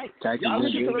 That's right. Y'all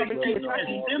should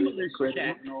stimulus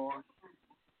check.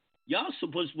 Y'all was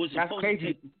supposed to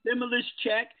take the stimulus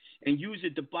check and use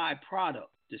it to buy product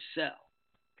to sell.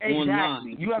 Exactly.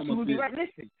 Online. You absolutely right.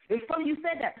 Listen, it's funny you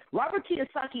said that. Robert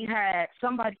Kiyosaki had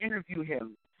somebody interview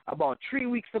him about 3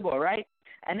 weeks ago, right?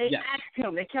 And they asked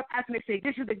him, they kept asking, they say,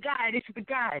 this is the guy.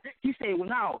 He said, well,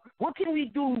 now, what can we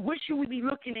do? What should we be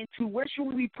looking into? Where should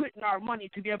we be putting our money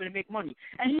to be able to make money?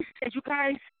 And he said, you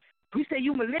guys, he said,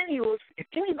 you millennials, if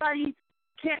anybody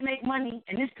can't make money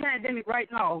in this pandemic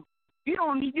right now, you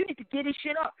need to get this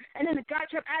shit up. And then the guy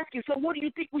kept asking, so what do you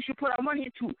think we should put our money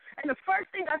into? And the first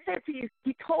thing I said to you is,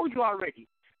 he told you already.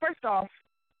 First off,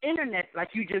 internet, like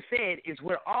you just said, is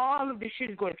where all of this shit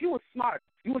is going. If you were smart,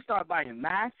 you would start buying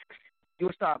masks. You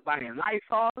would start buying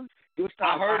Lysols. You would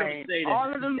start buying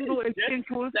all of the little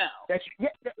essentials that you.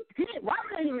 Why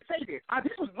would I even say this?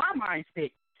 This was my mind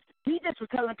state. He just was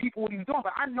telling people what he was doing,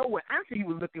 but I know what answer he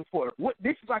was looking for.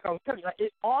 This is like I was telling you. Like,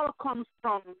 it all comes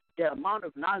from the amount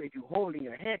of knowledge you hold in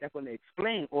your head that's going to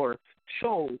explain or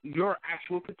show your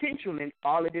actual potential in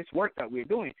all of this work that we're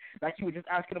doing. Like you were just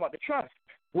asking about the trust.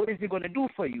 What is it going to do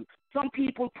for you? Some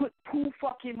people put too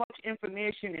fucking much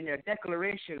information in their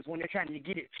declarations when they're trying to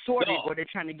get it sorted or they're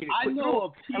trying to get it put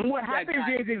through. And what happens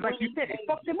is, like you said, it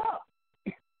fucked them up.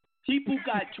 People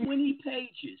got 20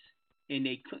 pages and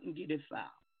they couldn't get it filed.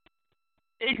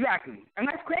 Exactly. And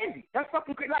that's crazy. That's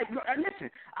fucking crazy. Like, listen,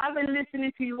 I've been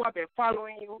listening to you. I've been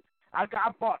following you. I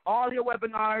bought all your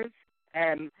webinars,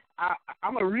 and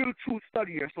I'm a real true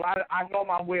studier, so I know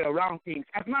my way around things.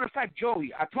 As a matter of fact,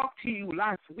 Joey, I talked to you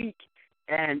last week,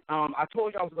 and I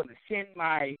told you I was going to send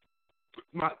my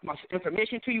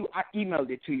information to you. I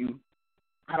emailed it to you.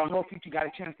 I don't know if you got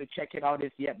a chance to check it out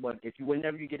yet, but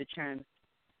whenever you get a chance,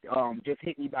 just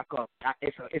hit me back up.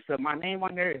 It's my name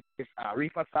on there. It's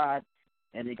Arif Assad,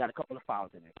 and they got a couple of files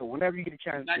in it. So whenever you get a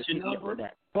chance, just hit me up with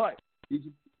that. But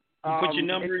Put your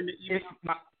number in the email.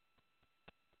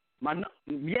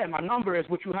 My number is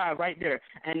what you have right there,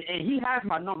 and he has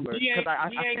my number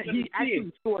because he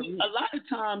actually stored me. A lot of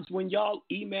times when y'all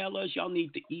email us, y'all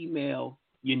need to email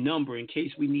your number in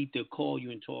case we need to call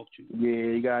you and talk to you.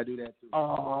 Yeah, you gotta do that too.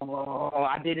 Oh,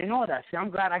 I didn't know that. See,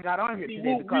 I'm glad I got on here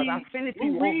today because I sent it to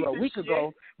you over a week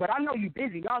ago. But I know you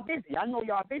busy. Y'all busy. I know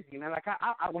y'all busy, man. Like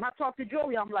I when I talk to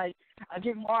Joey, I'm like, I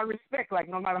give him all respect. Like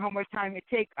no matter how much time it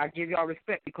takes, I give y'all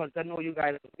respect because I know you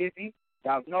guys are busy.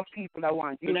 Y'all have enough people that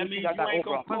want to do this. You got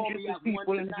over 100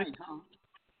 people in this.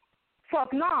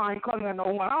 Fuck no, I ain't calling no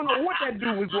one. I don't know what that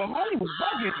dude was doing. Homie was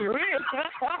bugging for real.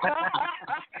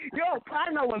 Yo,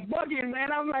 partner was bugging,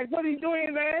 man. I'm like, what are you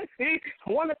doing, man? See,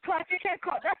 1 o'clock, you can't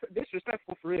call. That's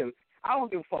disrespectful for real. I don't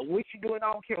give a fuck what you doing.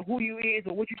 I don't care who you is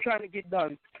or what you trying to get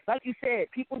done. Like you said,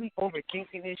 people be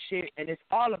overthinking this shit, and it's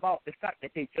all about the fact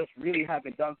that they just really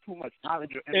haven't done too much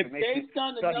knowledge or information. If they've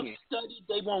done enough study,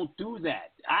 they won't do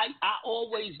that. I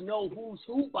always know who's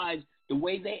who by the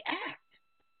way they act.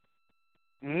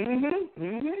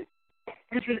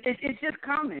 It's just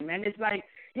common, man. It's like,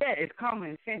 yeah, it's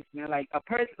common sense, man. Like a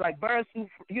person, like birds who,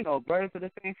 birds of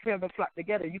the same feather flock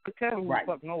together. You could tell who the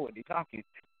fuck know what they're talking.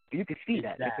 You can see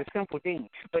that. It's a simple thing.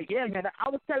 But yeah, man, I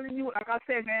was telling you, like I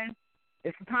said, man,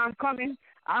 it's the time coming.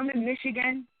 I'm in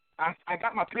Michigan. I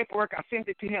got my paperwork. I sent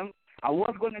it to him. I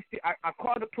was going to see. I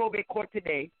called the probate court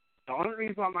today. The only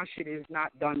reason why my shit is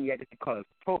not done yet is because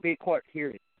probate court here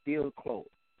is still closed.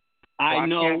 I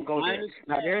know. Can't go there.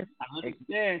 I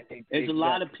understand. There's a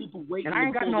lot of people waiting. And I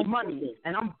ain't got no money.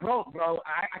 And I'm broke, bro.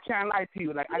 I can't lie to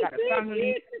you. Like, I got a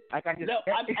family. Like, I just... No,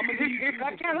 I'm gonna need you to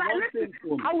I can't lie. Listen,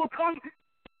 I will come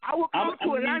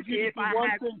to Atlanta if I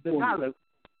had the dollars.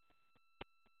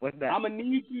 What's that? I'm going to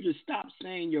need you to stop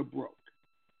saying you're broke.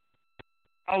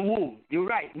 Oh, you're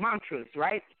right. Mantras,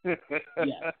 right? Yes.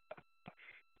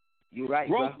 You're right,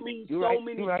 broke bro. means you're so right.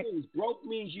 many right. things. Broke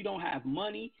means you don't have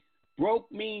money.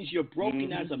 Broke means you're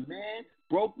broken as a man.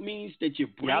 Broke means that your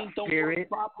brain don't work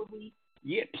properly.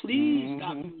 Yeah, please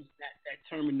stop using that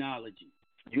terminology.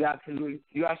 You're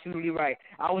absolutely right.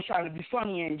 I was trying to be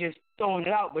funny and just throwing it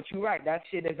out, but you're right. That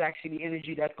shit is actually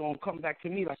energy that's going to come back to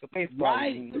me like a baseball.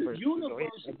 Right. The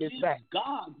universe gives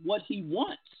God what he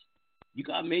wants. You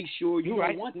got to make sure you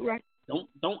want it. Right.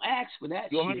 Don't ask for that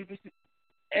you're shit. 100%.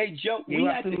 Hey, Joe, we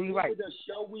have to end right. the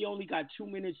show. We only got 2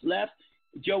 minutes left.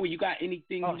 Joey, you got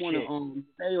anything you want to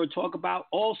say or talk about?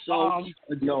 Also,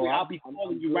 Joey, I'll be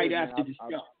calling you right after the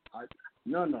show.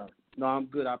 No, I'm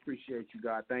good. I appreciate you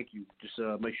guys. Thank you. Just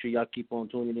make sure y'all keep on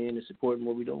tuning in and supporting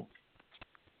what we're doing.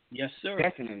 Yes, sir.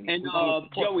 Definitely. And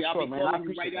Joey, I'll be calling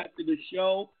you right after the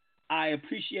show. I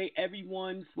appreciate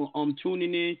everyone for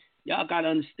tuning in. Y'all got to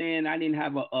understand, I didn't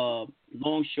have a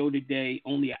long show today,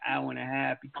 only an hour and a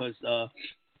half because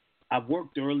I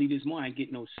worked early this morning. I didn't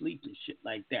get no sleep and shit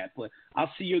like that. But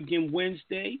I'll see you again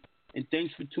Wednesday, and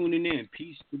thanks for tuning in.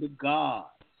 Peace to the gods.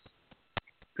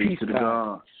 Peace to the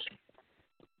gods.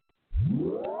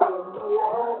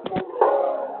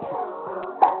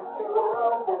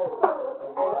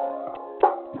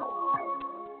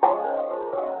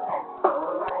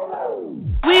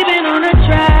 We've been on a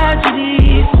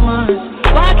tragedy for once.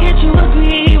 Why can't you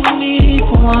agree with me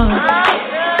for once?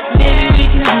 Maybe we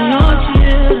can be on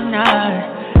chill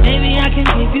tonight. Maybe I can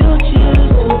give you chills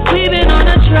too. We've been on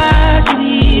a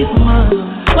tragedy for once.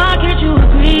 Why can't you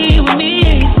agree with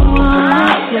me for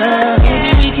once? Yeah.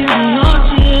 Maybe we can be on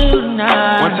chill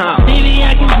tonight. One time. Maybe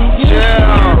I can give you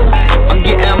chills. I'm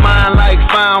getting mine like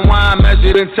fine wine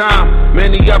measured in time.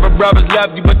 Many other brothers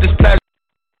love you, but this pleasure